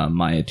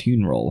my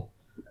attune roll,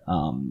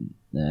 and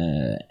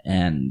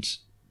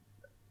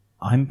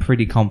I'm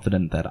pretty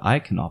confident that I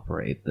can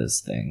operate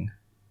this thing.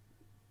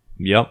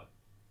 Yep.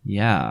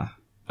 Yeah.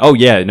 Oh,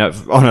 yeah, no,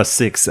 on a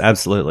 6,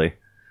 absolutely.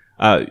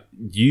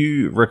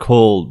 You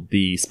recall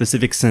the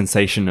specific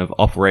sensation of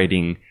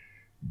operating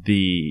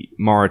the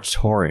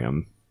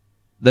moratorium.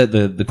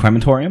 The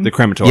crematorium? The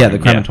crematorium. Yeah,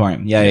 the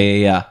crematorium.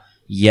 Yeah.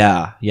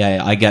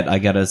 I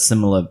get a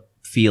similar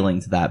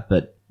feeling to that,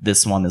 but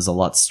this one is a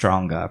lot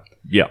stronger.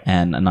 Yeah.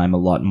 And I'm a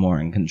lot more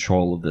in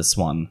control of this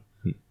one.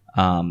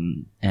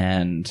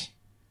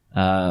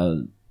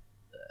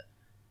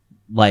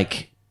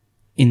 Like,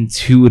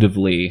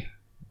 intuitively,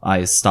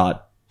 I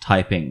start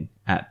typing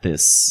at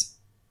this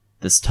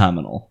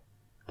terminal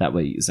that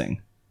we're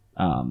using.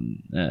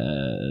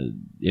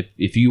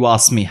 If you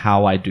ask me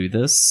how I do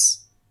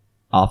this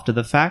after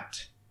the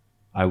fact,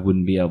 I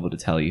wouldn't be able to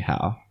tell you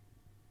how.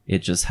 It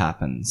just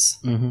happens.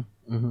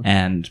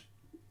 And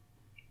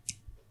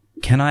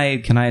can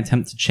I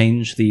attempt to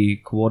change the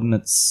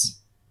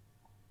coordinates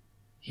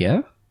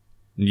here?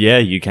 Yeah,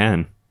 you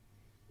can.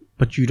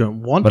 But you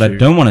don't want But to. I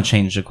don't want to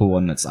change the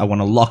coordinates. I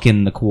want to lock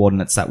in the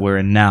coordinates that we're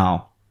in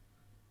now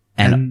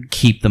and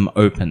keep them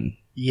open.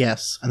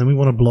 Yes, and then we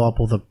want to blow up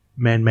all the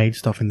man-made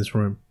stuff in this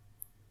room.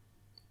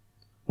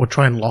 Or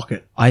try and lock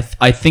it. I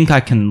think I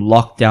can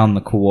lock down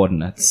the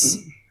coordinates.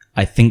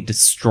 I think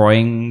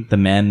destroying the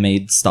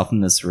man-made stuff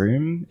in this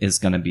room is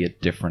going to be a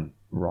different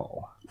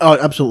role. Oh,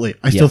 absolutely.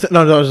 I still think...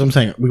 No, that's what I'm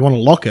saying. We want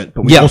to lock it,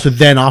 but we Yeah. also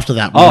then, after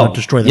that, we want to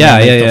destroy the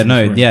man-made stuff in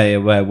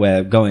this room.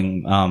 We're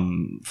going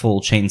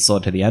full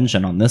chainsaw to the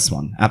engine on this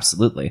one.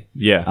 Absolutely.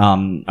 Yeah.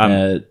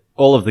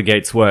 All of the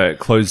gates were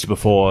closed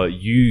before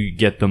you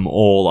get them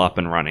all up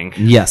and running.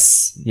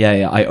 Yes.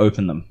 Yeah, I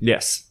open them.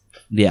 Yes.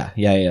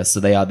 Yeah. So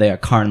they are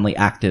currently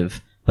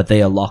active, but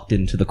they are locked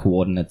into the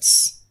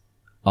coordinates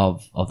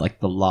of like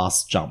the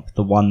last jump,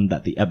 the one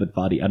that the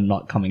Ebedvadi are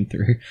not coming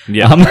through.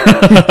 Yeah.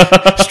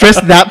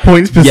 Stress that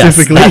point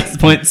specifically. Yes, that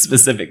point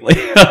specifically.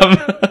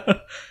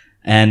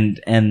 And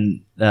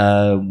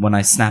when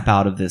I snap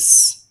out of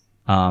this,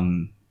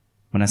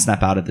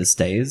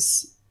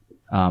 daze,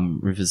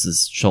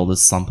 Rufus's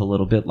shoulders slump a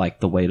little bit, like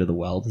the weight of the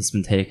world has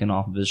been taken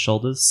off of his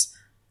shoulders.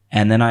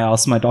 And then I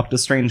ask my Doctor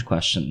Strange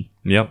question.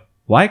 Yep.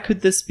 Why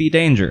could this be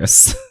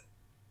dangerous?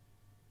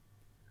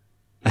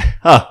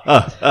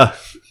 I'll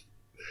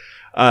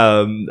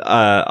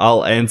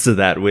answer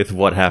that with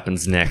what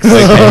happens next.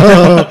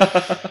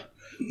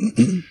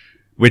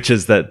 Which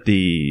is that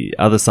the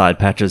other side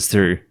patches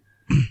through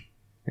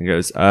and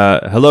goes,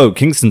 hello,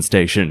 Kingston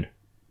Station.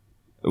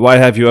 Why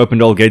have you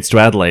opened all gates to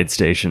Adelaide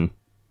Station?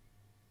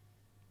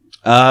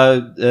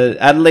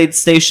 Adelaide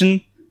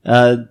Station,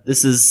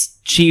 this is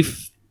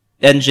Chief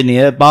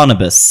Engineer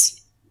Barnabas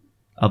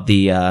of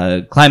the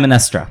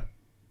Clymenestra,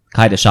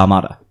 Kaidish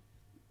Armada.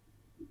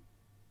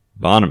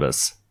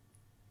 Barnabas.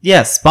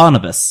 Yes,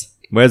 Barnabas.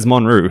 Where's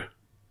Monroe?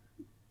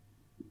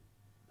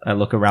 I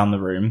look around the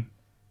room.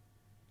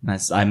 And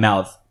I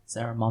mouth, is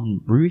there a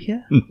Monroe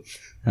here? And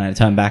I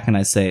turn back and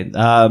I say,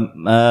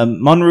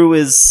 Monroe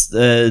is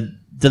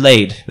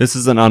delayed. This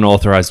is an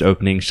unauthorized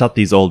opening. Shut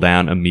these all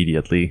down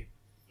immediately.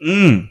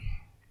 Will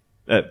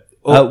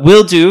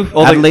do.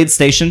 Adelaide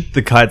Station.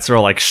 The kites are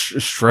all like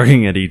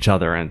shrugging at each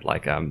other, and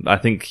like I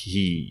think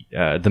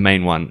the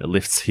main one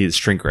lifts his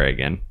shrink ray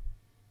again.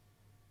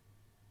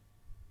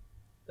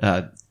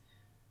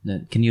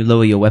 Can you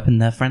lower your weapon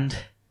there, friend?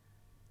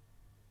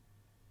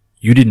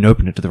 You didn't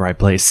open it to the right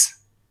place.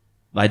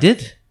 I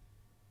did.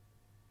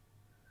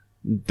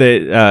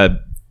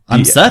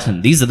 I'm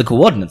certain. These are the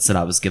coordinates that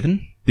I was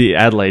given. The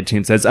Adelaide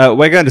team says,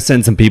 we're going to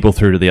send some people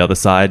through to the other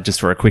side just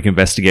for a quick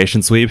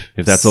investigation sweep,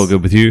 if that's all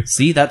good with you.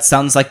 See, that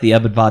sounds like the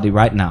Ebedvadi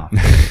right now.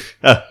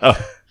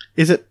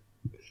 Is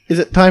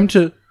it time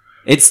to...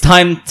 It's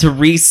time to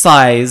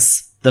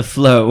resize the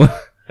flow.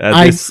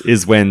 This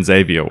is when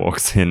Xavier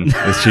walks in with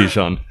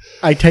Shishon.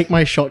 I take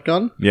my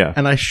shotgun Yeah.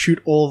 and I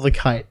shoot all the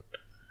kite.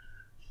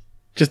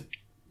 Just...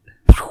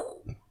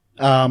 so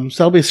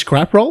that'll be a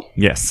scrap roll?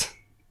 Yes.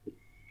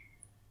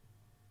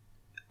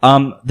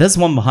 There's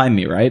one behind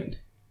me, right?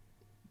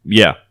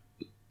 Yeah.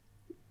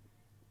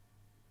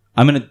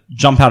 I'm gonna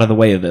jump out of the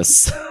way of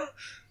this.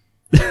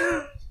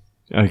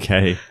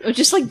 Okay. Or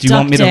just like Do you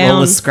want me to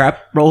roll a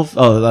scrap roll?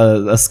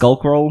 Oh, a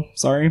skulk roll?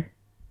 Sorry.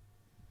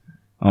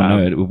 Oh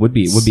no, it would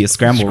be a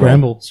scramble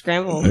roll.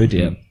 Scramble. Oh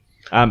dear.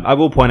 I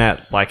will point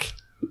out, like,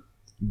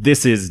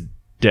 this is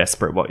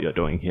desperate what you're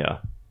doing here.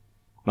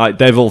 Like,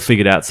 they've all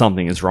figured out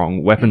something is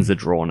wrong. Weapons are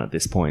drawn at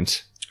this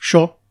point.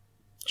 Sure.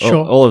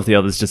 All of the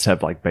others just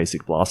have, like,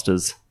 basic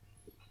blasters.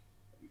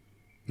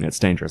 It's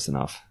dangerous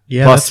enough.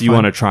 Yeah, Plus, that's you fine.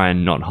 want to try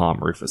and not harm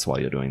Rufus while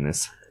you're doing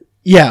this.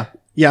 Yeah.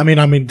 I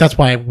mean, that's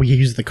why we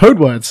use the code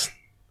words.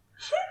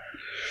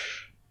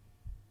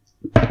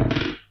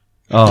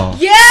 Oh,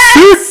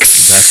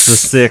 That's the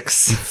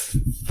 6.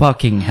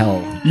 fucking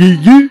hell.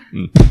 Yeah.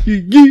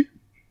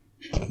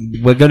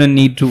 We're gonna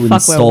need to Fuck, we're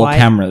install white.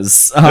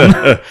 cameras.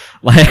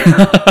 Like,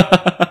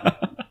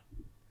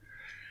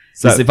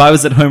 So- 'cause if I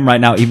was at home right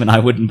now, even I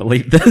wouldn't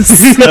believe this.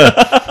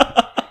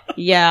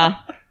 Yeah.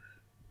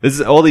 This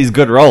is all these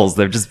good rolls.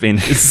 They've just been.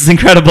 This is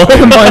incredible.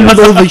 Combined with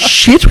all the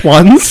shit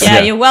ones.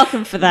 Yeah, you're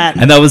welcome for that.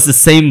 And that was the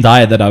same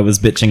die that I was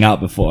bitching out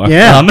before.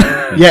 Yeah.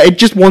 Yeah, it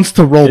just wants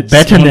to roll it just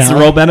better wants now. to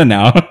roll better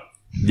now.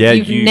 Yeah,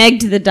 You've you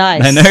negged the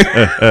dice. I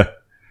know.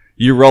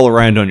 you roll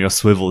around on your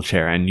swivel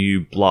chair and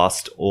you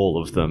blast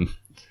all of them.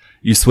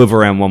 You swivel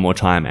around one more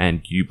time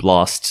and you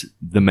blast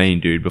the main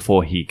dude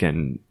before he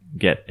can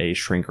get a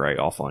shrink ray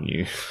off on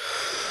you.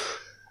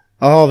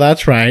 Oh,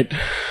 that's right.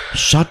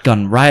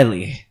 Shotgun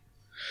Riley.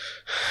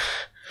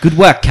 Good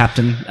work,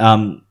 Captain.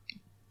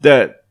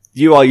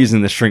 You are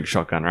using the shrink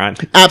shotgun, right?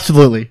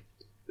 Absolutely.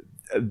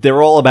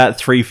 They're all about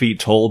 3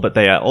 feet tall, but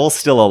they are all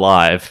still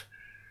alive.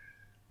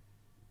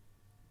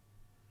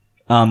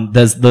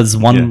 There's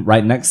one Yeah.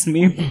 right next to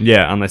me.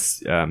 Yeah,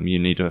 unless you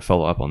need to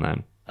follow up on that.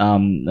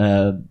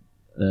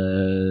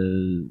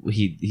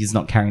 He's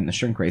not carrying the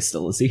shrink ray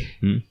still, is he?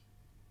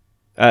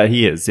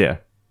 He is, yeah.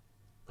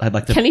 I'd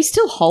like to. Can he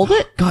still hold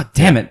it? God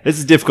damn it! This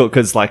is difficult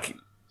because, like,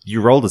 you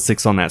rolled a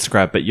 6 on that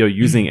scrap, but you're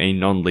using a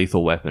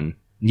non-lethal weapon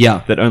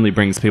Yeah. that only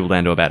brings people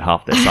down to about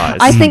half their size.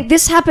 I think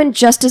this happened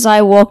just as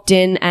I walked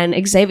in, and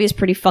Xavier's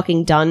pretty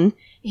fucking done.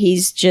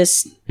 He's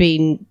just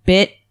been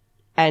bit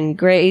and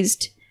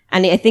grazed,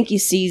 and I think he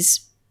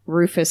sees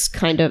Rufus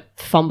kind of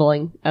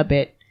fumbling a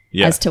bit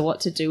Yeah. as to what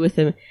to do with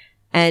him.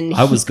 And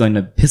I was going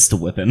to pistol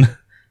whip him.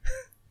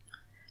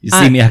 You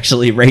see me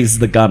actually raise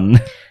the gun.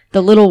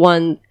 the little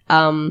one,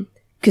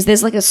 because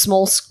there's like a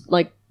small,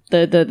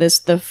 there's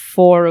the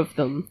 4 of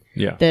them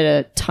Yeah. that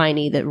are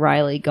tiny that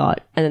Riley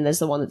got, and then there's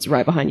the one that's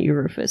right behind you,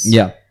 Rufus.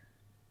 Yeah.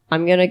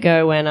 I'm gonna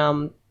go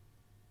and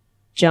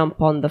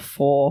jump on the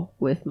 4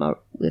 with my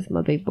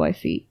big boy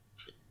feet.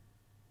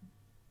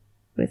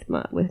 With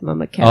my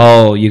mechanic.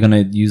 Oh, you're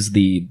gonna use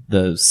the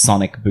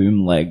sonic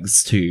boom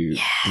legs to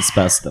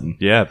disperse them.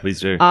 Yeah,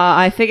 please do.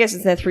 I figure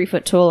since they're 3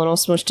 foot tall and all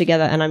smushed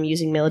together, and I'm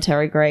using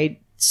military grade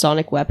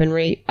sonic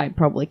weaponry, I'd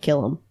probably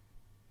kill them.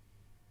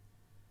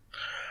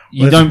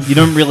 You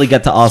don't really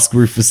get to ask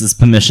Rufus's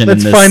permission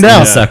Let's in find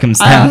out. this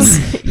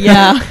circumstance.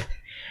 Yeah,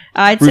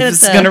 I'd say Rufus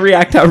is that's gonna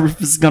react how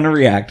Rufus is gonna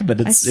react, but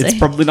it's see.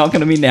 probably not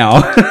gonna be now.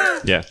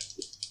 Yeah.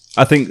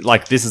 I think,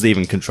 like, this is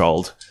even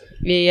controlled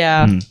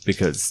yeah.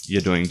 because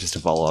you're doing just a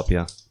follow-up,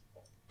 yeah.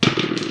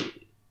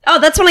 Oh,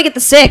 that's when I get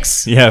the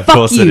 6. Yeah, of Fuck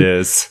course you. it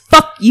is.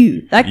 Fuck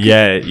you. That could-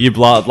 Yeah, you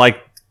blow, like,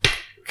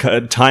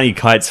 tiny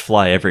kites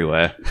fly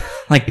everywhere.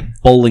 Like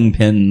bowling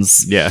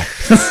pins. Yeah.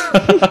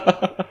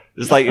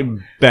 Just, like,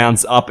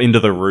 bounce up into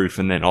the roof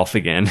and then off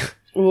again.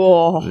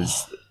 Whoa.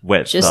 There's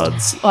wet Just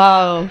thuds.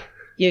 oh,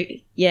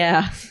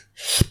 yeah.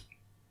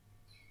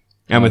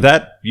 And with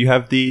that, you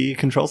have the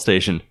control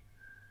station.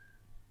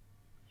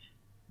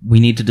 We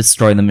need to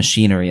destroy the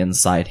machinery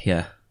inside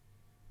here.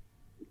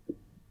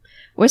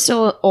 We're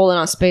still all in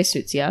our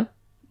spacesuits, yeah.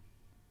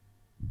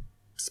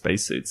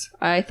 Spacesuits.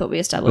 I thought we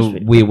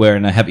established. We were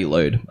in a heavy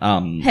load.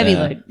 Heavy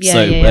load. Yeah,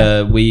 so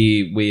yeah.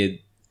 we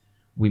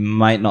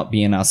might not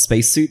be in our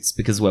spacesuits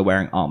because we're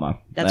wearing armor.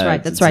 That's right,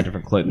 It's that's a right.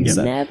 different clothing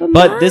set. Never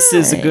But this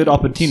is a good mind.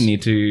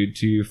 opportunity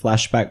to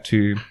flash back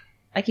to.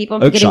 I keep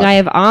on Oak forgetting shot. I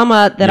have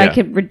armor that I Yeah.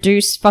 could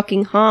reduce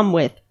fucking harm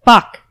with.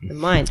 Fuck. Never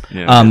mind.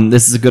 Yeah.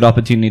 This is a good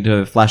opportunity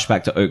to flash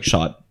back to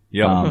Oakshot.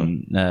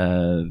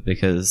 Yep.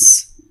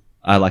 Because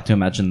I like to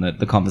imagine that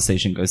the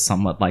conversation goes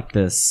somewhat like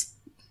this.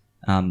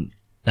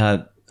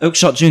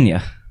 Oakshot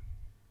Jr.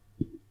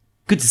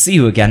 Good to see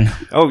you again.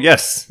 Oh,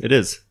 yes, it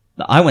is.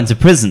 I went to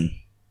prison.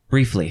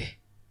 Briefly.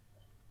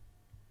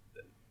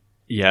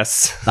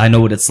 Yes. I know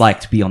what it's like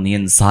to be on the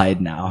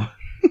inside now.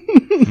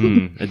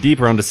 A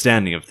deeper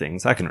understanding of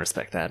things. I can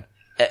respect that.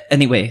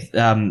 Anyway,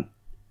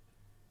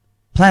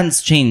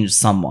 plans changed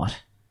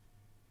somewhat.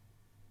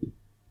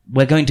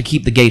 We're going to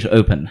keep the gate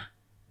open.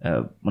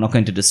 We're not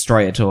going to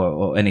destroy it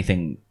or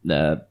anything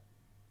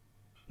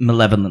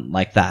malevolent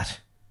like that.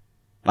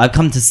 I've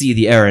come to see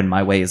the error in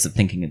my ways of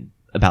thinking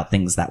about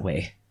things that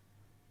way.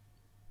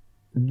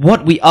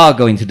 What we are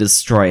going to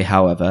destroy,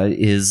 however,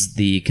 is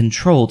the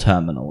control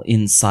terminal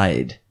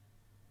inside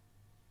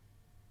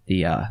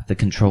the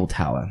control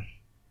tower.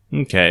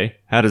 Okay.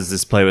 How does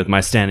this play with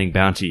my standing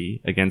bounty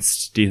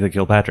against Deetha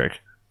Kilpatrick?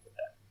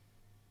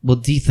 Well,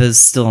 Deetha's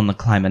still on the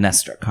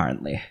Clymenestra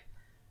currently.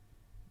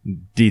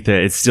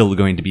 Deetha is still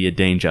going to be a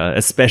danger,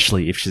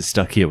 especially if she's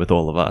stuck here with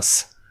all of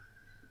us.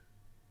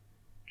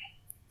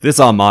 This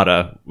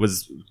armada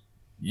was,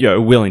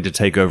 willing to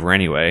take over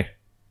anyway,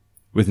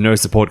 with no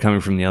support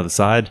coming from the other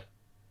side.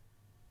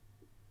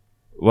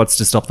 What's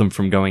to stop them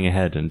from going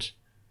ahead and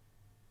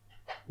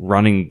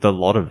running the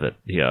lot of it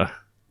here?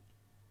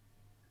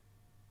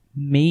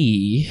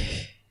 Me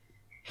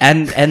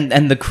and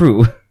the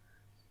crew.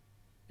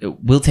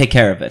 We'll take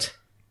care of it.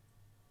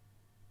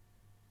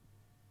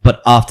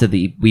 But after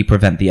we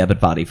prevent the Ebert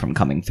body from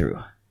coming through.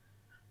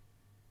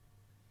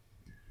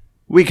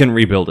 We can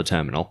rebuild a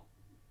terminal.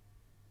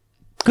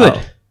 Good.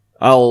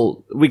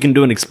 We can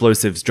do an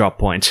explosives drop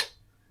point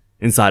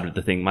inside of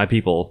the thing. My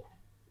people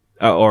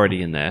are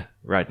already in there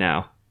right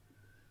now.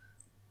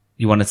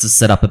 You want us to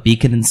set up a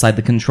beacon inside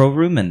the control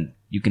room and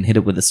you can hit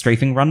it with a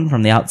strafing run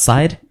from the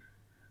outside?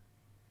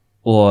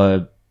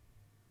 Or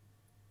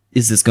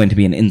is this going to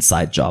be an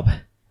inside job?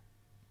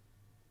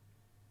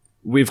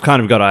 We've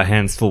kind of got our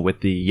hands full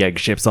with the Yegg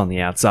ships on the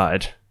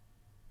outside.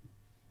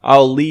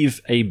 I'll leave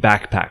a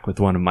backpack with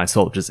one of my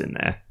soldiers in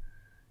there.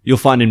 You'll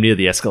find him near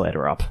the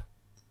escalator up.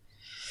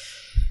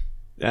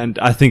 And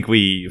I think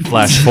we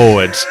flash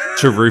forward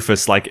to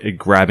Rufus,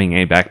 grabbing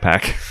a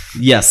backpack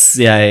Yes,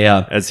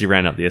 yeah. as he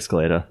ran up the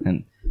escalator.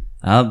 And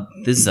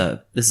this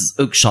is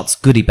Oakshot's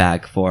goodie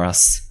bag for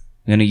us.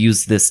 I'm gonna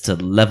use this to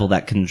level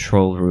that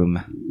control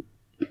room.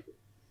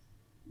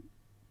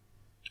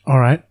 All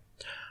right.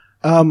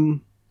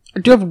 I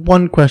do have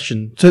one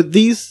question. So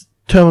these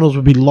terminals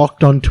would be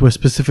locked onto a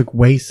specific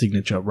way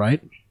signature,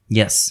 right?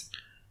 Yes.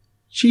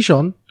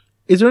 Shishon,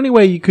 is there any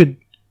way you could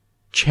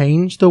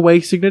change the way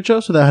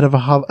signature so that I'd have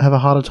a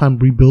harder time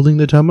rebuilding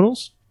the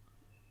terminals?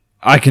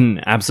 I can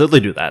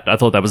absolutely do that. I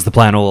thought that was the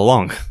plan all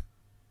along.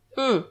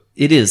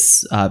 It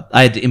is.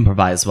 I had to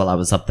improvise while I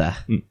was up there.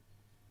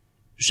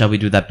 Shall we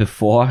do that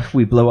before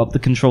we blow up the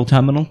control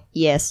terminal?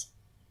 Yes.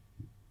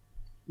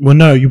 Well,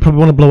 no. You probably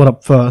want to blow it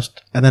up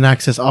first and then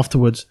access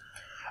afterwards.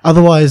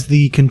 Otherwise,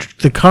 the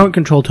current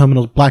control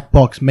terminal's black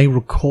box may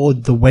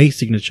record the way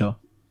signature.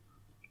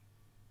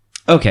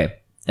 Okay.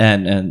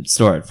 And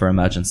store it for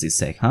emergency's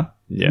sake, huh?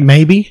 Yeah.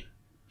 Maybe.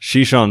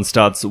 Shishon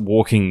starts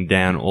walking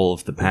down all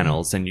of the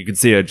panels, and you can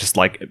see her just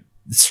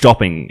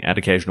stopping at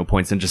occasional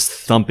points and just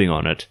thumping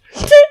on it.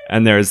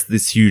 And there's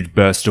this huge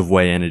burst of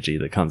way energy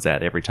that comes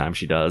out every time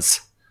she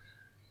does.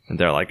 And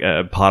there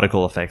are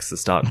particle effects that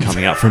start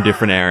coming out from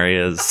different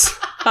areas.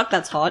 Fuck,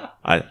 that's hot.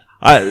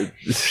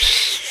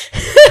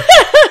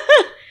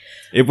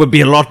 It would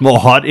be a lot more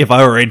hot if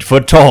I were 8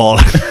 foot tall.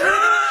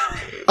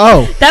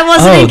 Oh. That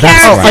wasn't in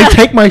that's character. I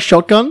take my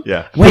shotgun.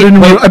 Yeah.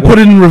 I put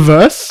it in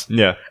reverse,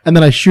 Yeah. and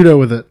then I shoot her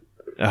with it.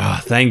 Oh,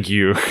 thank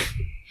you.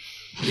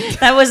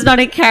 That was not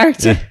in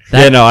character.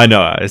 Yeah, no, I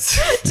know. It's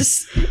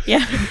Just,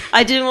 yeah.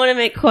 I didn't want to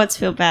make Quartz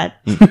feel bad.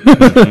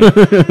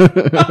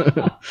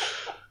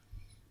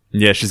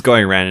 yeah, she's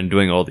going around and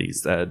doing all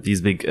these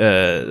big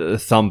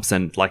thumps,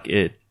 and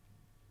it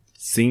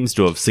seems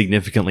to have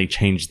significantly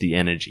changed the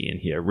energy in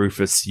here.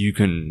 Rufus, you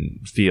can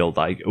feel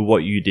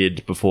what you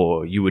did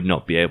before you would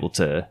not be able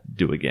to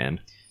do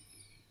again.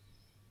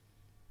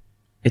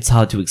 It's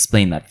hard to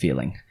explain that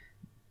feeling.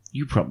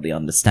 You probably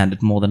understand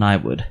it more than I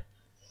would.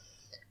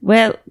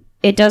 Well,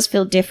 it does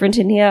feel different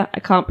in here. I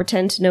can't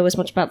pretend to know as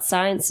much about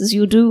science as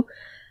you do.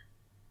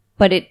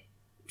 But it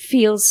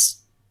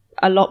feels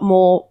a lot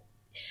more...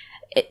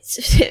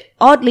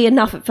 Oddly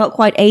enough, it felt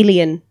quite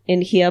alien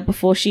in here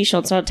before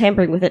Shishon started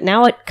tampering with it.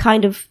 Now it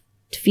kind of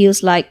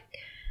feels like,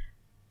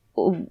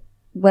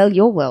 well,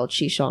 your world,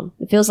 Shishon.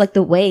 It feels like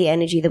the way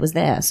energy that was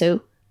there.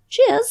 So,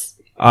 cheers.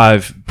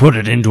 I've put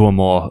it into a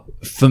more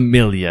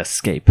familiar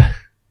scape.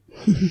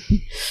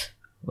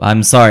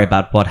 I'm sorry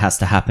about what has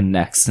to happen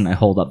next, and I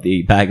hold up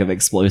the bag of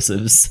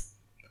explosives.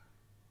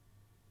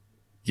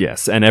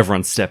 Yes, and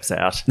everyone steps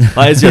out.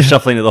 As you're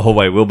shuffling to the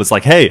hallway, Wilbur's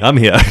like, hey, I'm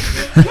here.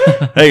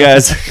 Hey,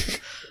 guys.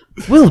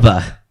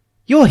 Wilbur,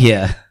 you're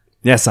here.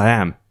 Yes, I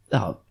am.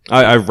 Oh,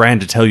 I ran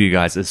to tell you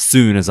guys as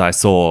soon as I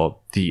saw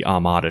the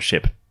Armada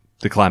ship,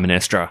 the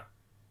Clytemnestra,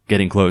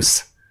 getting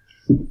close.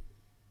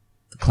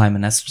 the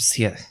Clytemnestra's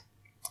here.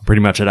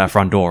 Pretty much at our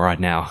front door right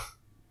now.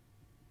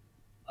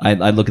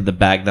 I look at the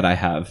bag that I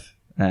have,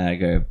 and I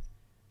go,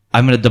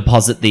 I'm going to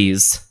deposit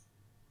these.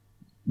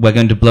 We're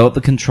going to blow up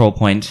the control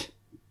point.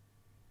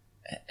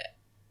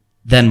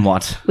 Then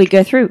what? We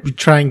go through. We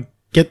try and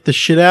get the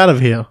shit out of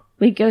here.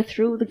 We go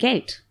through the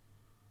gate.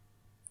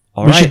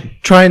 All We right. should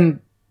try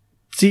and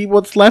see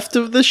what's left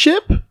of the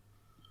ship.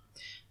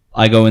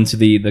 I go into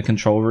the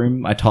control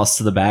room. I toss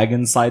to the bag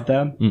inside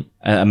there.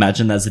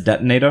 Imagine there's a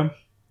detonator.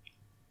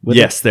 with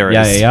Yes, it. there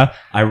Yeah, is. yeah.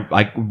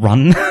 I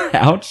run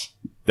out.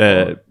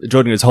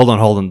 Jordan goes, hold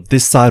on.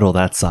 This side or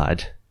that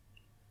side?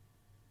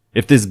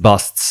 If this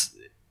busts,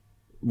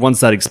 once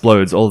that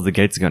explodes, all of the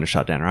gates are going to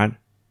shut down, right?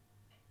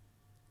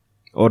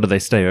 Or do they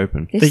stay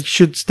open? They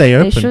should stay They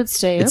open. should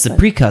stay It's open. the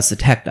precursor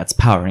tech that's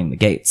powering the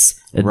gates.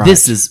 Right.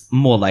 This is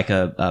more like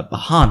a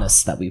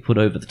harness that we put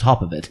over the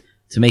top of it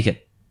to make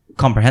it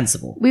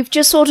comprehensible. We've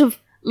just sort of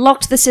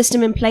locked the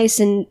system in place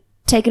and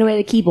taken away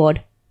the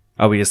keyboard.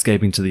 Are we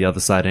escaping to the other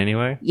side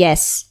anyway?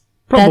 Yes.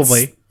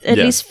 Probably. That's at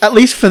Yeah. least. At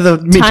least for the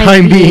Time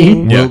time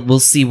being. being. Yeah. We'll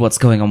see what's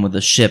going on with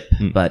the ship,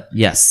 but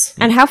yes.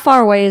 And how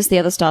far away is the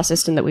other star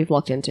system that we've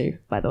locked into,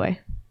 by the way?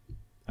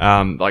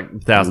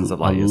 Like thousands of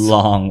light A years.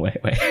 long way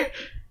away.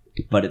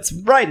 But it's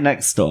right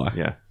next door.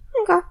 Yeah.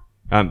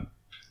 Okay.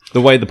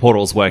 The way the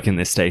portals work in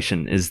this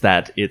station is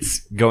that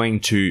it's going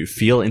to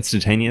feel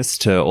instantaneous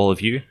to all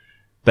of you,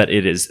 but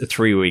it is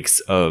 3 weeks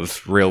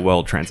of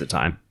real-world transit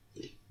time.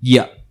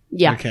 Yeah.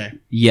 Yeah. Okay.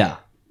 Yeah.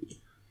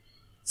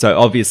 So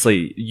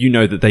obviously, you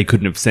know that they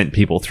couldn't have sent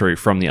people through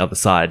from the other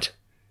side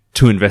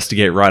to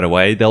investigate right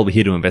away. They'll be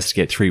here to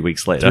investigate 3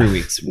 weeks later. 3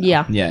 weeks.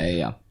 Yeah.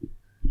 Yeah.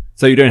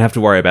 So you don't have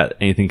to worry about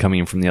anything coming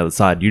in from the other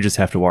side. You just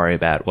have to worry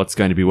about what's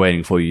going to be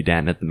waiting for you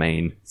down at the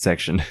main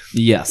section.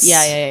 Yes.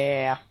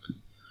 Yeah.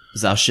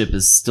 Because our ship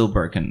is still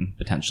broken,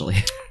 potentially.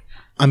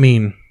 I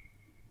mean,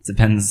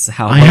 Depends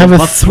how I have a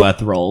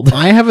Buttsworth rolled.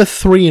 I have a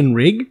 3 in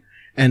rig,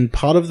 and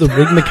part of the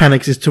rig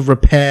mechanics is to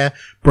repair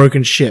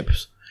broken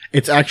ships.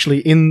 It's actually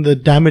in the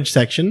damage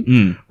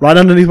section, right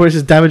underneath where it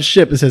says damaged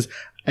ship. It says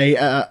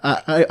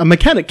a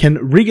mechanic can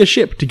rig a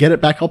ship to get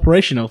it back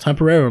operational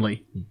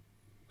temporarily.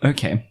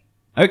 Okay.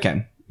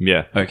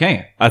 Yeah.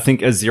 Okay. I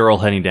think as you're all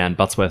heading down,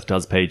 Buttsworth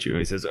does page you.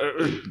 He says,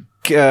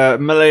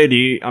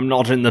 "Milady, I'm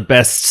not in the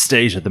best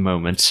state at the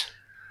moment.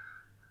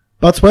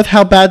 Buttsworth,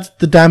 how bad's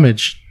the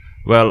damage?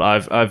 Well,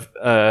 I've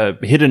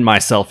hidden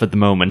myself at the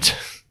moment.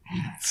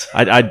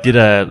 I did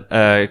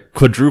a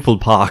quadruple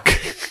park,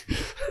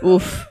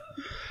 Oof.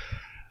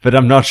 but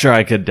I'm not sure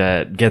I could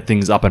get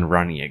things up and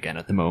running again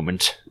at the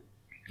moment.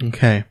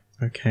 Okay.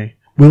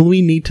 Will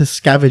we need to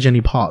scavenge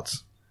any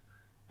parts?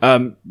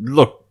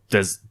 Look,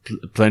 there's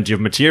plenty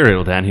of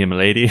material down here,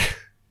 milady.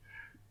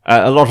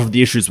 A lot of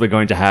the issues we're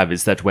going to have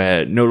is that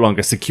we're no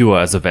longer secure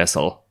as a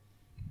vessel.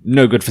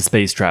 No good for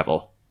space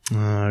travel.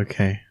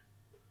 Okay.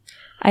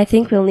 I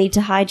think we'll need to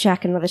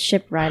hijack another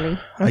ship, Riley.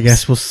 I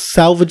guess we'll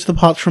salvage the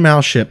parts from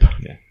our ship.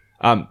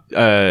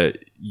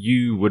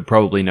 You would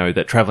probably know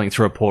that traveling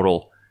through a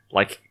portal,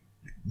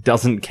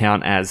 doesn't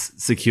count as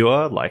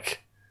secure.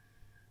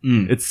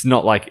 It's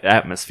not like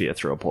atmosphere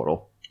through a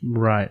portal.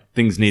 Right.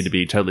 Things need to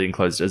be totally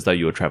enclosed as though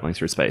you were traveling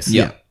through space.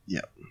 Yeah.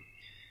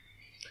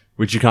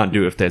 Which you can't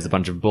do if there's a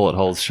bunch of bullet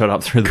holes shot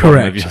up through the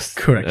bottom of your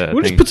Correct.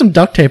 We'll thing. just put some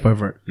duct tape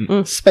over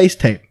it. Space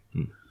tape.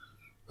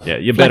 Yeah,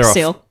 you're Flex better off.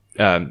 seal.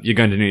 You're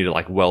going to need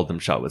to weld them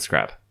shut with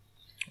scrap.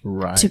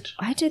 Right.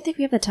 I don't think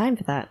we have the time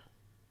for that.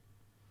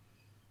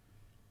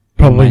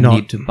 Probably We not.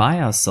 need to buy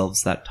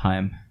ourselves that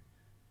time.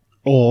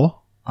 Or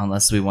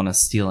Unless we want to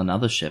steal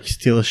another ship.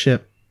 steal a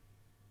ship.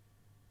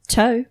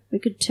 Tow. We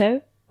could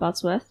tow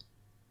Buttsworth.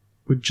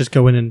 We'd just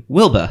go in and...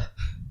 Wilbur,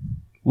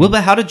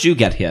 how did you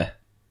get here?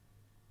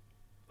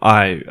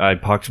 I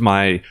parked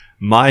my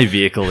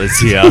vehicle is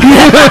here.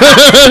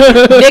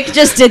 Nick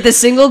just did the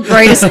single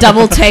greatest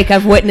double take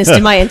I've witnessed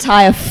in my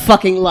entire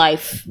fucking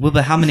life.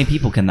 Wilbur, how many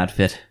people can that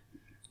fit?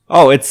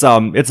 Oh, it's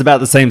about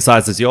the same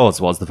size as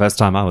yours was the first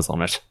time I was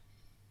on it.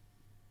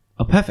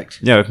 Oh,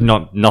 perfect.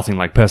 Nothing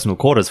like personal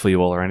quarters for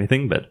you all or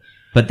anything, but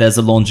But there's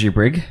a laundry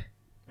brig.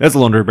 there's a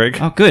laundry brig.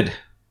 Oh, good.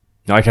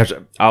 No,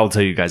 I'll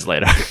tell you guys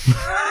later.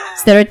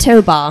 Is there a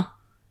tow bar?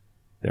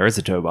 There is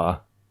a tow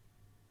bar.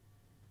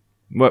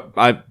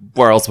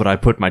 Where else would I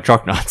put my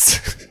truck nuts?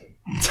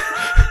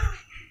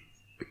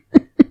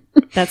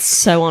 That's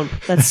so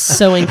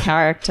in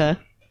character.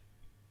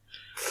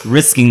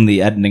 Risking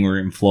the editing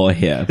room floor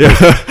here.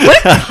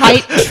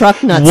 Kite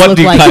truck nuts What look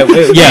do like.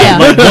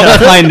 what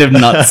kind of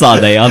nuts are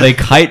they? Are they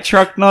kite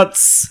truck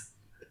nuts?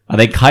 Are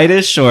they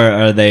kite-ish or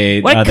are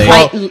they? What are do they?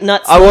 kite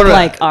nuts look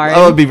like, Aaron?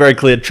 I would be very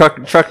clear.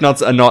 Truck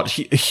nuts are not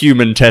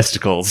human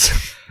testicles.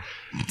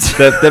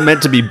 they're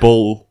meant to be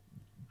bull,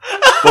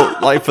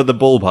 for the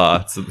bull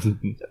parts.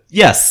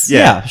 Yes. Yeah.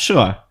 Yeah.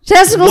 Sure.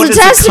 Testicles What are does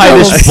a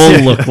testicles! kite-ish bull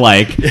look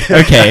like?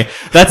 Okay,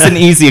 that's an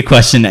easier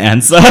question to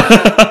answer.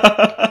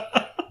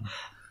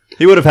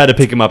 He would have had to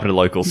pick them up at a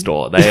local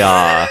store. They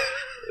are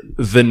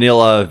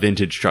vanilla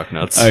vintage truck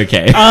nuts.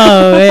 Okay.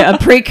 Oh, a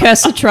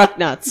precursor truck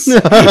nuts.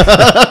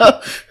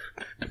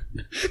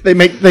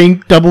 They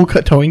double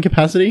towing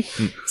capacity.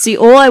 See,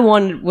 all I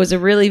wanted was a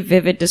really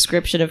vivid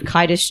description of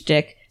kitish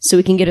dick so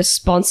we can get a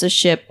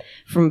sponsorship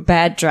from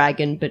Bad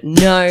Dragon, but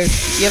no,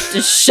 you have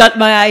to shut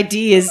my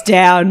ideas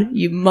down,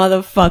 you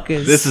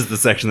motherfuckers. This is the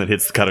section that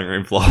hits the cutting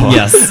room floor.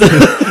 Yes.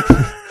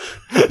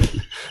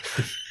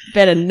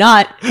 Better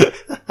not.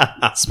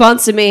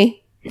 Sponsor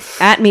me.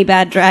 At me,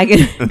 Bad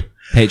Dragon.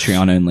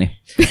 Patreon only.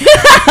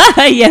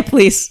 Yeah,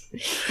 please.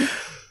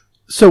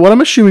 So what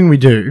I'm assuming we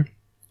do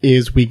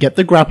is we get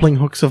the grappling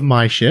hooks of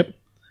my ship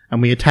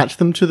and we attach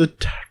them to the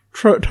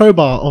tow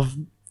bar of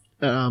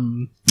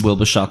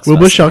Wilbur Shark's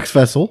Wilbur vessel. Shark's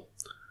vessel.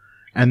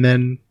 And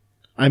then,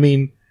 I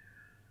mean,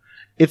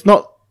 it's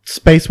not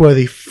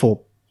space-worthy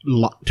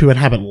to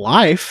inhabit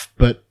life,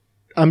 but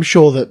I'm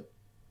sure that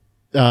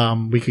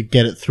we could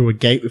get it through a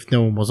gate if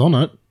no one was on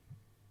it.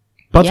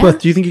 Buttsworth, Yeah.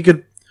 do you think you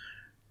could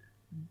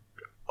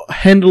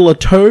handle a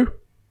tow?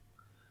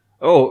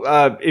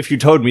 Oh, if you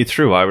towed me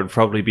through, I would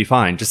probably be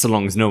fine, just so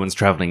long as no one's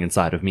traveling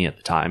inside of me at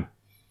the time.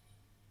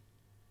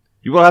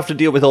 You will have to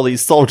deal with all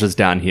these soldiers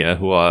down here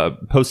who are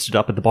posted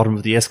up at the bottom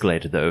of the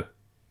escalator, though.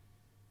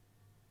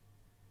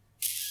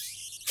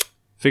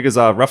 Figures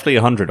are roughly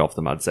 100 of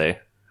them, I'd say.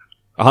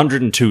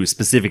 102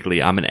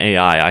 specifically. I'm an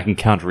AI. I can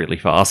count really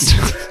fast.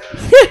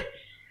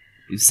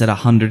 You said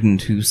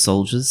 102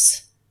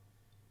 soldiers?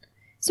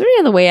 Is there any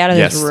other way out of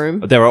Yes, this room?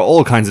 there are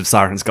all kinds of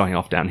sirens going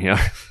off down here.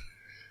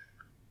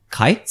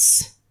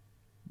 Kites?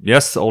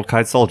 Yes, old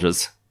kite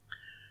soldiers.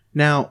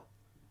 Now,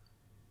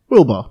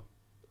 Wilbur,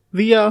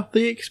 the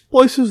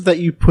explosives that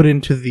you put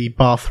into the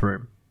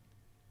bathroom.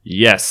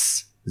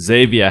 Yes,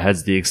 Xavier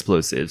has the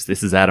explosives.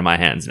 This is out of my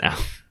hands now.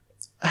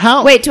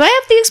 How? Wait, do I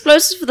have the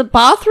explosives for the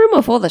bathroom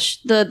or for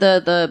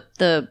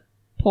the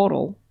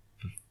portal?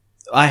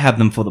 I have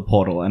them for the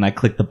portal, and I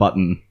click the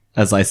button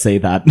as I say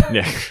that,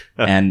 Yeah.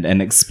 and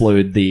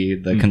explode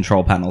the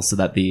control panel so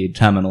that the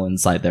terminal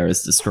inside there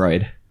is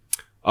destroyed.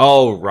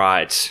 Oh,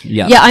 right.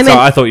 Yeah. Yeah, I So meant.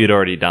 I thought you'd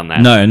already done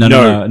that. No.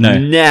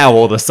 Now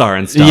all the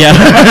sirens start. Yeah.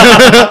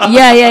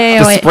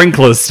 Yeah. The Wait,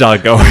 sprinklers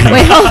start going.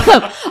 wait, hold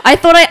up. I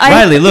thought I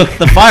Riley, look,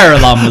 the fire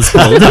alarm was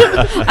called.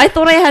 I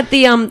thought I had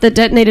the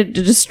detonator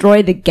to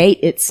destroy the gate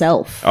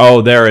itself.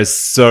 Oh, there is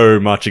so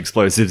much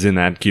explosives in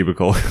that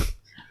cubicle.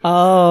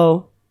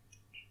 Oh.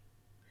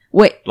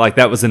 Wait. Like,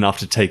 that was enough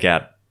to take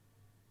out...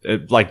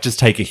 just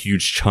take a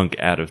huge chunk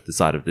out of the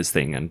side of this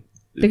thing and...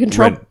 The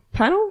control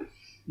panel?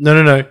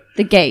 No.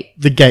 The gate.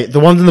 The gate. The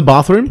ones in the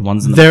bathroom? The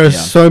ones in the- There are yeah.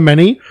 so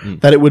many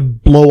that it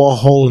would blow a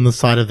hole in the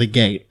side of the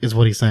gate, is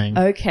what he's saying.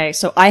 Okay,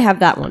 so I have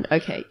that one.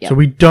 Okay, yeah. So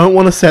we don't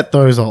want to set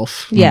those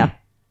off. Yeah.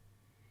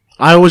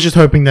 I was just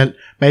hoping that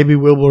maybe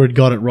Wilbur had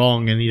got it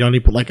wrong and he'd only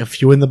put like a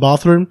few in the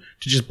bathroom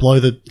to just blow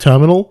the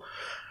terminal.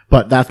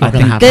 But that's I not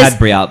going to think happen. There's-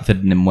 Cadbury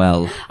outfitted him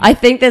well. I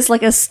think there's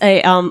like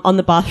a on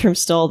the bathroom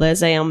stall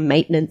there's a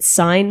maintenance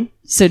sign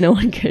so no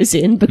one goes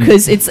in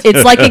because it's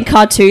like in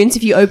cartoons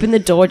if you open the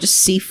door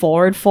just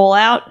C4 would fall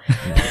out.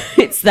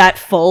 It's that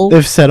full.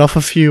 They've set off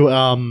a few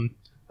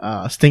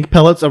stink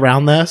pellets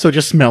around there, so it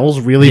just smells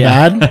really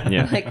bad.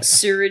 Yeah. Like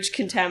sewage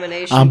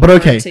contamination. But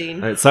okay.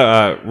 quarantine.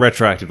 So,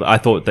 retroactively, I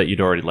thought that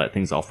you'd already let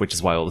things off, which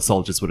is why all the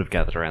soldiers would have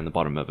gathered around the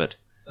bottom of it.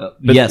 But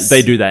yes.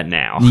 they do that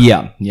now.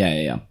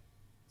 Yeah.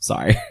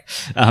 Sorry.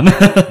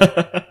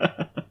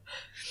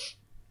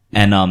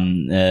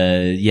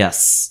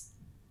 Yes.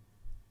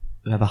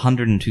 We have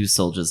 102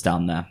 soldiers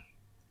down there.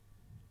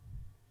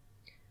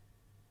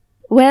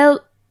 Well,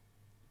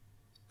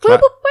 where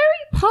What?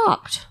 are you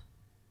parked?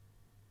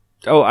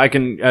 Oh, I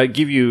can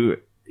give you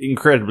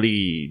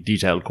incredibly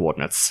detailed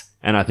coordinates,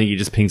 and I think he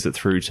just pings it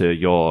through to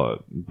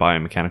your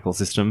biomechanical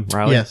system,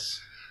 Riley. Yes.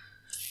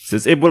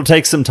 Says it will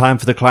take some time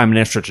for the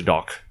Clytemnestra to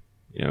dock.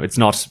 You know, it's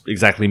not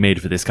exactly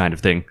made for this kind of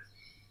thing.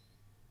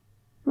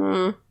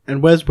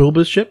 And where's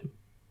Wilbur's ship?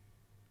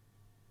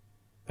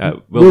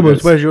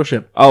 Wilbur's- where's your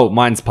ship? Oh,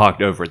 mine's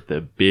parked over at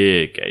the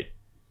big gate.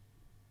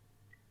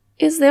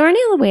 Is there any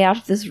other way out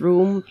of this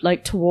room,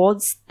 like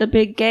towards the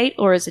big gate,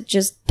 or is it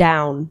just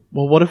down?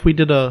 Well, what if we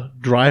did a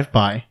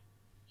drive-by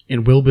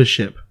in Wilbur's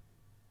ship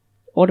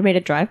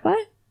Automated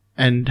drive-by?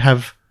 and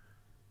have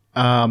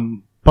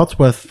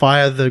Buttsworth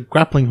fire the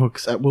grappling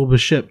hooks at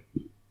Wilbur's ship?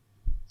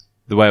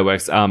 The way it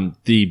works,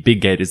 the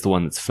big gate is the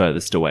one that's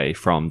furthest away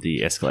from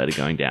the escalator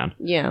going down.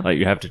 Yeah. Like,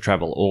 you have to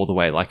travel all the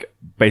way, like,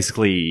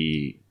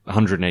 basically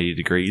 180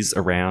 degrees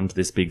around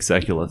this big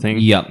circular thing.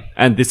 Yep.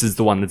 And this is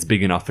the one that's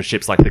big enough for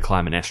ships like the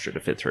Clytemnestra to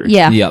fit through.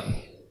 Yeah. Yep.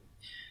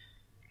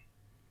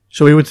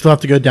 So we would still have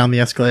to go down the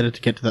escalator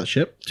to get to that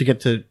ship? To get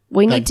to...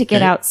 We that need to get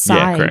gate? outside.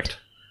 Yeah, correct.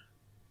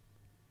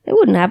 There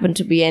wouldn't happen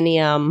to be any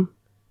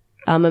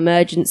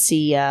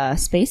emergency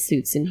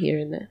spacesuits in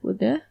here, would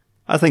there?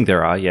 I think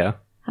there are, yeah.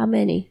 How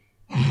many?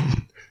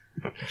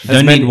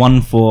 Don't many- need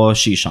one for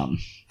Shishan.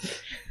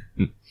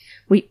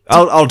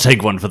 I'll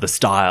take one for the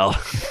style.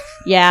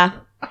 Yeah.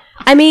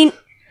 I mean,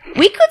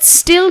 we could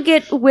still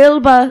get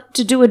Wilbur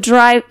to do a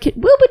drive.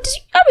 Wilbur,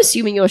 I'm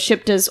assuming your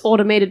ship does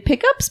automated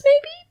pickups,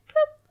 maybe?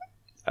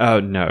 Oh,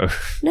 no.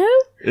 No?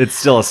 It's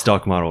still a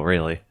stock model,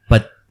 really.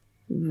 But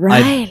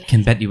Right. I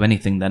can bet you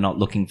anything they're not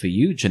looking for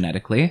you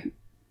genetically.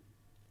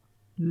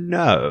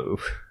 No.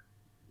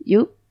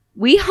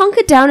 We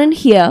hunker down in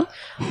here,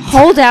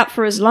 hold out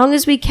for as long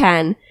as we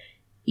can.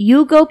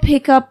 You go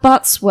pick up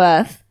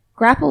Buttsworth,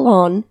 grapple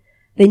on,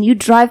 then you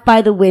drive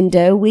by the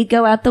window, we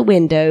go out the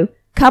window,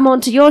 come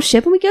onto your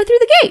ship, and we go through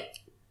the gate.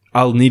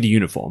 I'll need a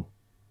uniform.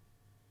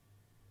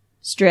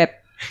 Strip.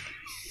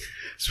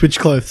 Switch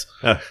clothes.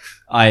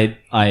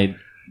 I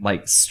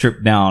like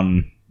strip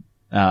down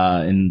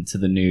into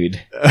the nude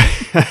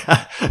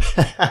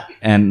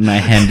and I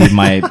hand you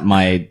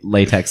my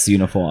latex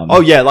uniform.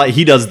 Oh, yeah, like,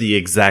 he does the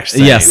exact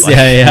same. yes, like-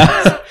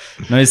 yeah.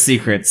 No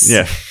secrets.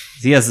 Yeah.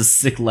 He has a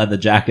sick leather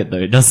jacket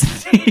though,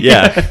 doesn't he?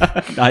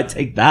 Yeah. I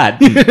take that.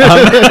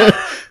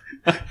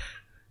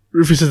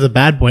 Rufus is a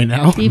bad boy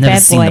now. You Never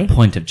bad seen boy. the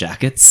point of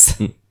jackets.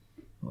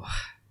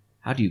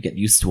 How do you get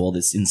used to all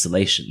this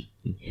insulation?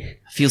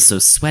 I feel so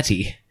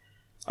sweaty.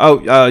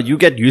 Oh, you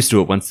get used to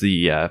it once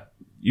you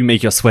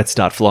make your sweat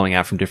start flowing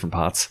out from different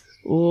parts.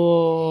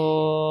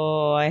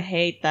 Oh, I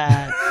hate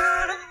that.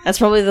 That's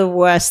probably the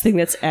worst thing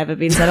that's ever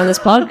been said on this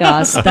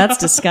podcast. That's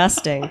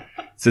disgusting.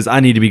 Says,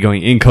 I need to be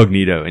going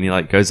incognito. And he,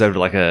 like, goes over to,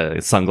 like,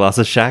 a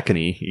sunglasses shack and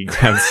he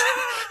grabs...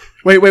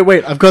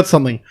 Wait, I've got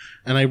something.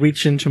 And I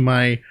reach into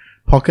my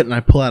pocket and I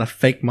pull out a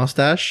fake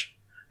mustache.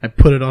 I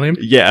put it on him.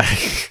 Yeah.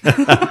 Where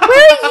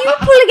are you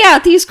pulling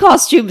out these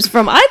costumes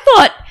from? I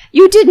thought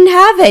you didn't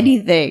have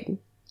anything.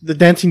 The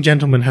dancing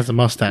gentleman has a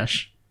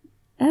mustache.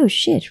 Oh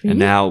shit! Really? And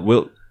now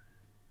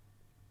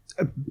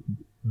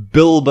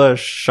Bilba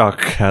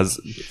Shuck has...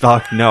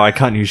 Fuck, no, I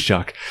can't use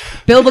Shuck.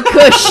 Bilba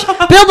Kush!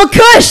 Bilba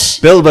Kush!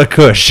 Bilba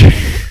Kush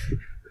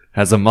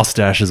has a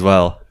mustache as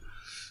well.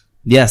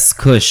 Yes,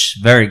 Kush.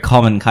 Very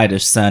common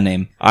Kaidish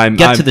surname. I'm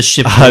to the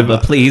ship, I'm-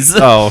 Bilba, please.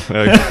 Oh,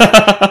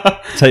 okay.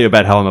 Tell you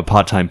about how I'm a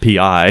part-time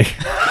PI.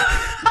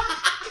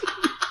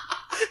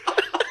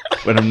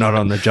 When I'm not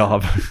on the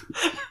job.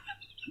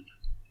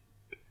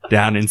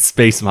 Down in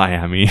Space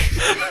Miami.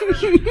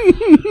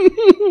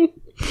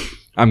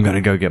 I'm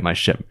gonna go get my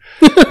ship.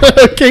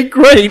 Okay,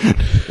 great.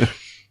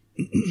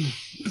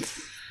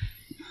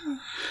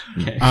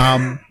 Okay.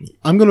 I'm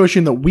going to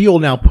assume that we all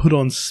now put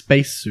on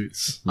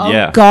spacesuits. Oh,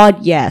 Yeah.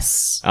 God,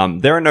 yes.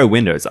 There are no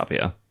windows up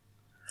here.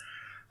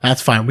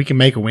 That's fine. We can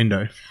make a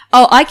window.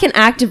 Oh, I can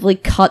actively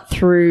cut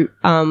through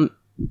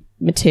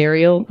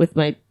material with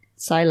my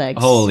psi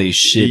legs. Holy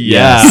shit,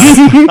 Yeah.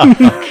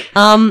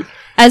 yes.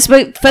 First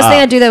thing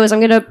I do though is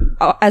I'm gonna,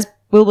 as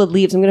Wilbur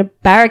leaves, I'm gonna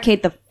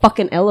barricade the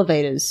fucking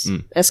elevators,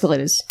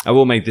 escalators. I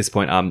will make this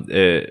point.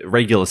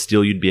 Regular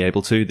steel you'd be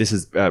able to. This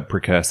is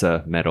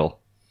precursor metal.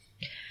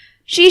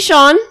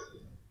 Sean,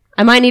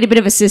 I might need a bit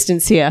of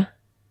assistance here.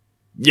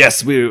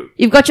 Yes, we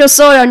You've got your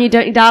sword on you,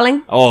 don't you,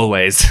 darling?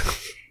 always.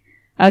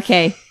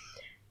 Okay.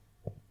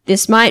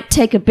 This might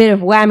take a bit of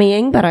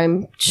whammying, but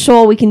I'm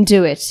sure we can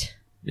do it.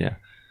 Yeah.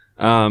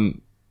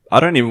 I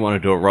don't even want to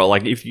do a roll.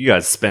 Like, if you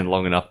guys spend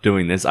long enough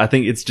doing this, I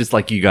think it's just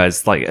like you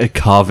guys like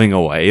carving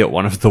away at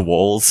one of the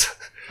walls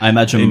I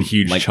imagine in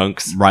huge like,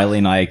 chunks. Riley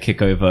and I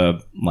kick over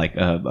like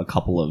a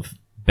couple of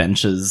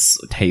benches,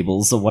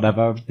 tables, or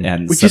whatever,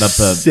 and We set just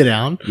up sit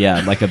down.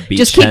 like a beachhead.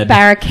 Just keep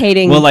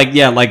barricading. Well, like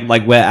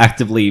we're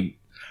actively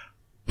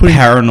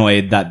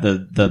paranoid that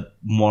the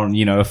more,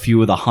 a few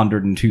of the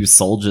 102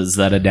 soldiers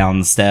that are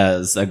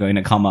downstairs are going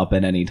to come up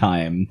at any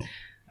time.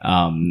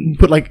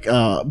 Put like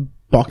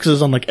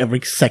boxes on like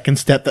every second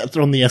step that's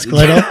on the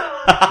escalator.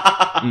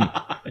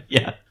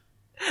 Yeah.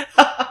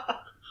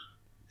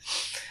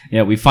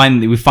 Yeah, we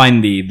find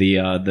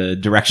the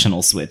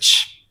directional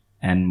switch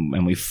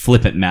and we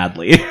flip it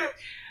madly.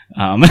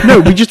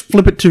 No, we just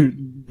flip it to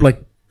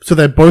like so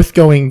they're both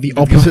going the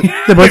opposite.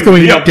 They're both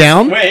going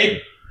down.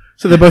 Wait.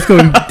 So they're both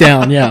going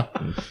down. Yeah.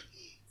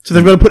 So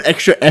they've got to put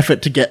extra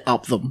effort to get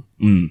up them.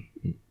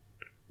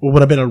 Or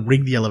would I better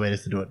rig the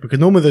elevators to do it? Because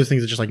normally those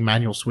things are just like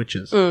manual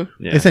switches. Yeah.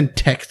 They send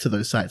text to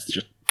those sites. It's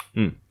just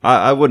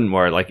I wouldn't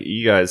worry. Like,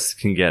 you guys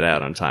can get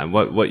out on time.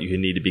 What you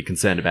need to be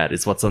concerned about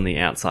is what's on the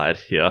outside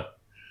here.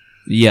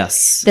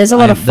 Yes. There's a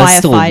lot of There's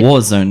still a firefight.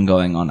 war zone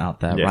going on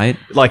out there, Yeah. right?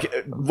 Like,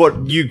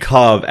 what you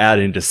carve out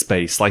into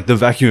space, like the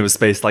vacuum of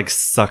space, like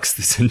sucks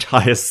this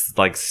entire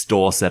like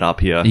store set up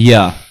here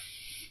Yeah.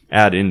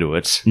 out into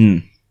it.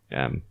 Mm.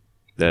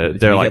 They're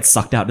They like get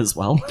sucked out as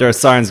well. there are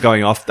sirens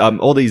going off.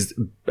 All these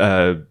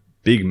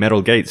big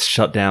metal gates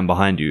shut down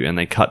behind you, and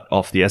they cut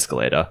off the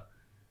escalator.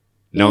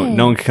 No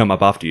one can come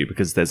up after you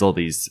because there's all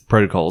these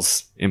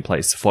protocols in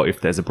place for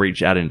if there's a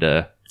breach out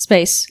into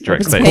Space.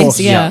 Direct Open space. Of course,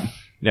 yeah.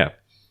 yeah.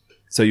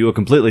 So you are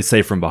completely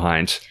safe from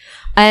behind.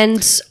 And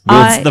It's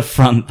I... the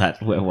front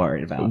that we're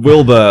worried about.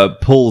 Wilbur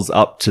pulls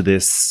up to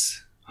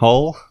this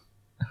hole.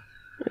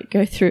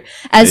 go through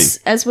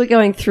as we're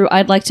going through.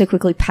 I'd like to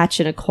quickly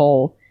patch in a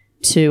call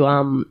to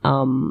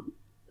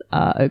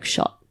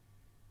Oakshot,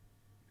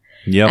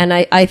 Yep. and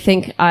I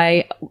think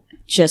I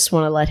just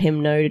want to let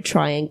him know to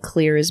try and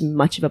clear as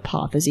much of a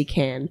path as he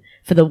can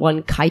for the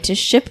one Kaitis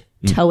ship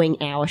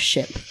towing our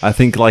ship. I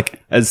think,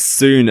 like, as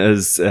soon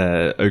as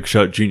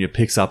Oakshot Jr.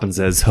 picks up and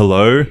says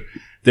hello,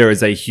 there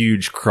is a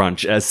huge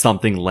crunch as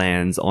something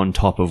lands on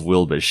top of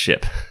Wilbur's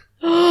ship.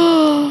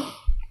 Oh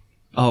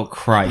Oh my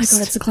Christ!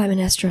 god, it's the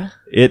Clytemnestra.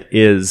 It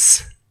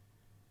is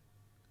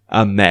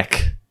a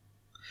mech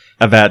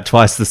about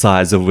twice the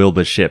size of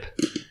Wilbur's ship,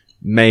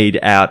 made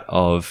out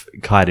of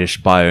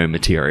Kaidish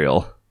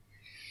biomaterial.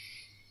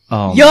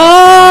 Oh, Yo!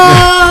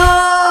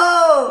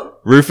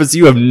 Rufus,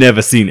 you have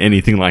never seen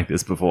anything like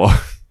this before.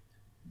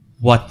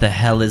 what the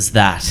hell is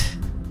that?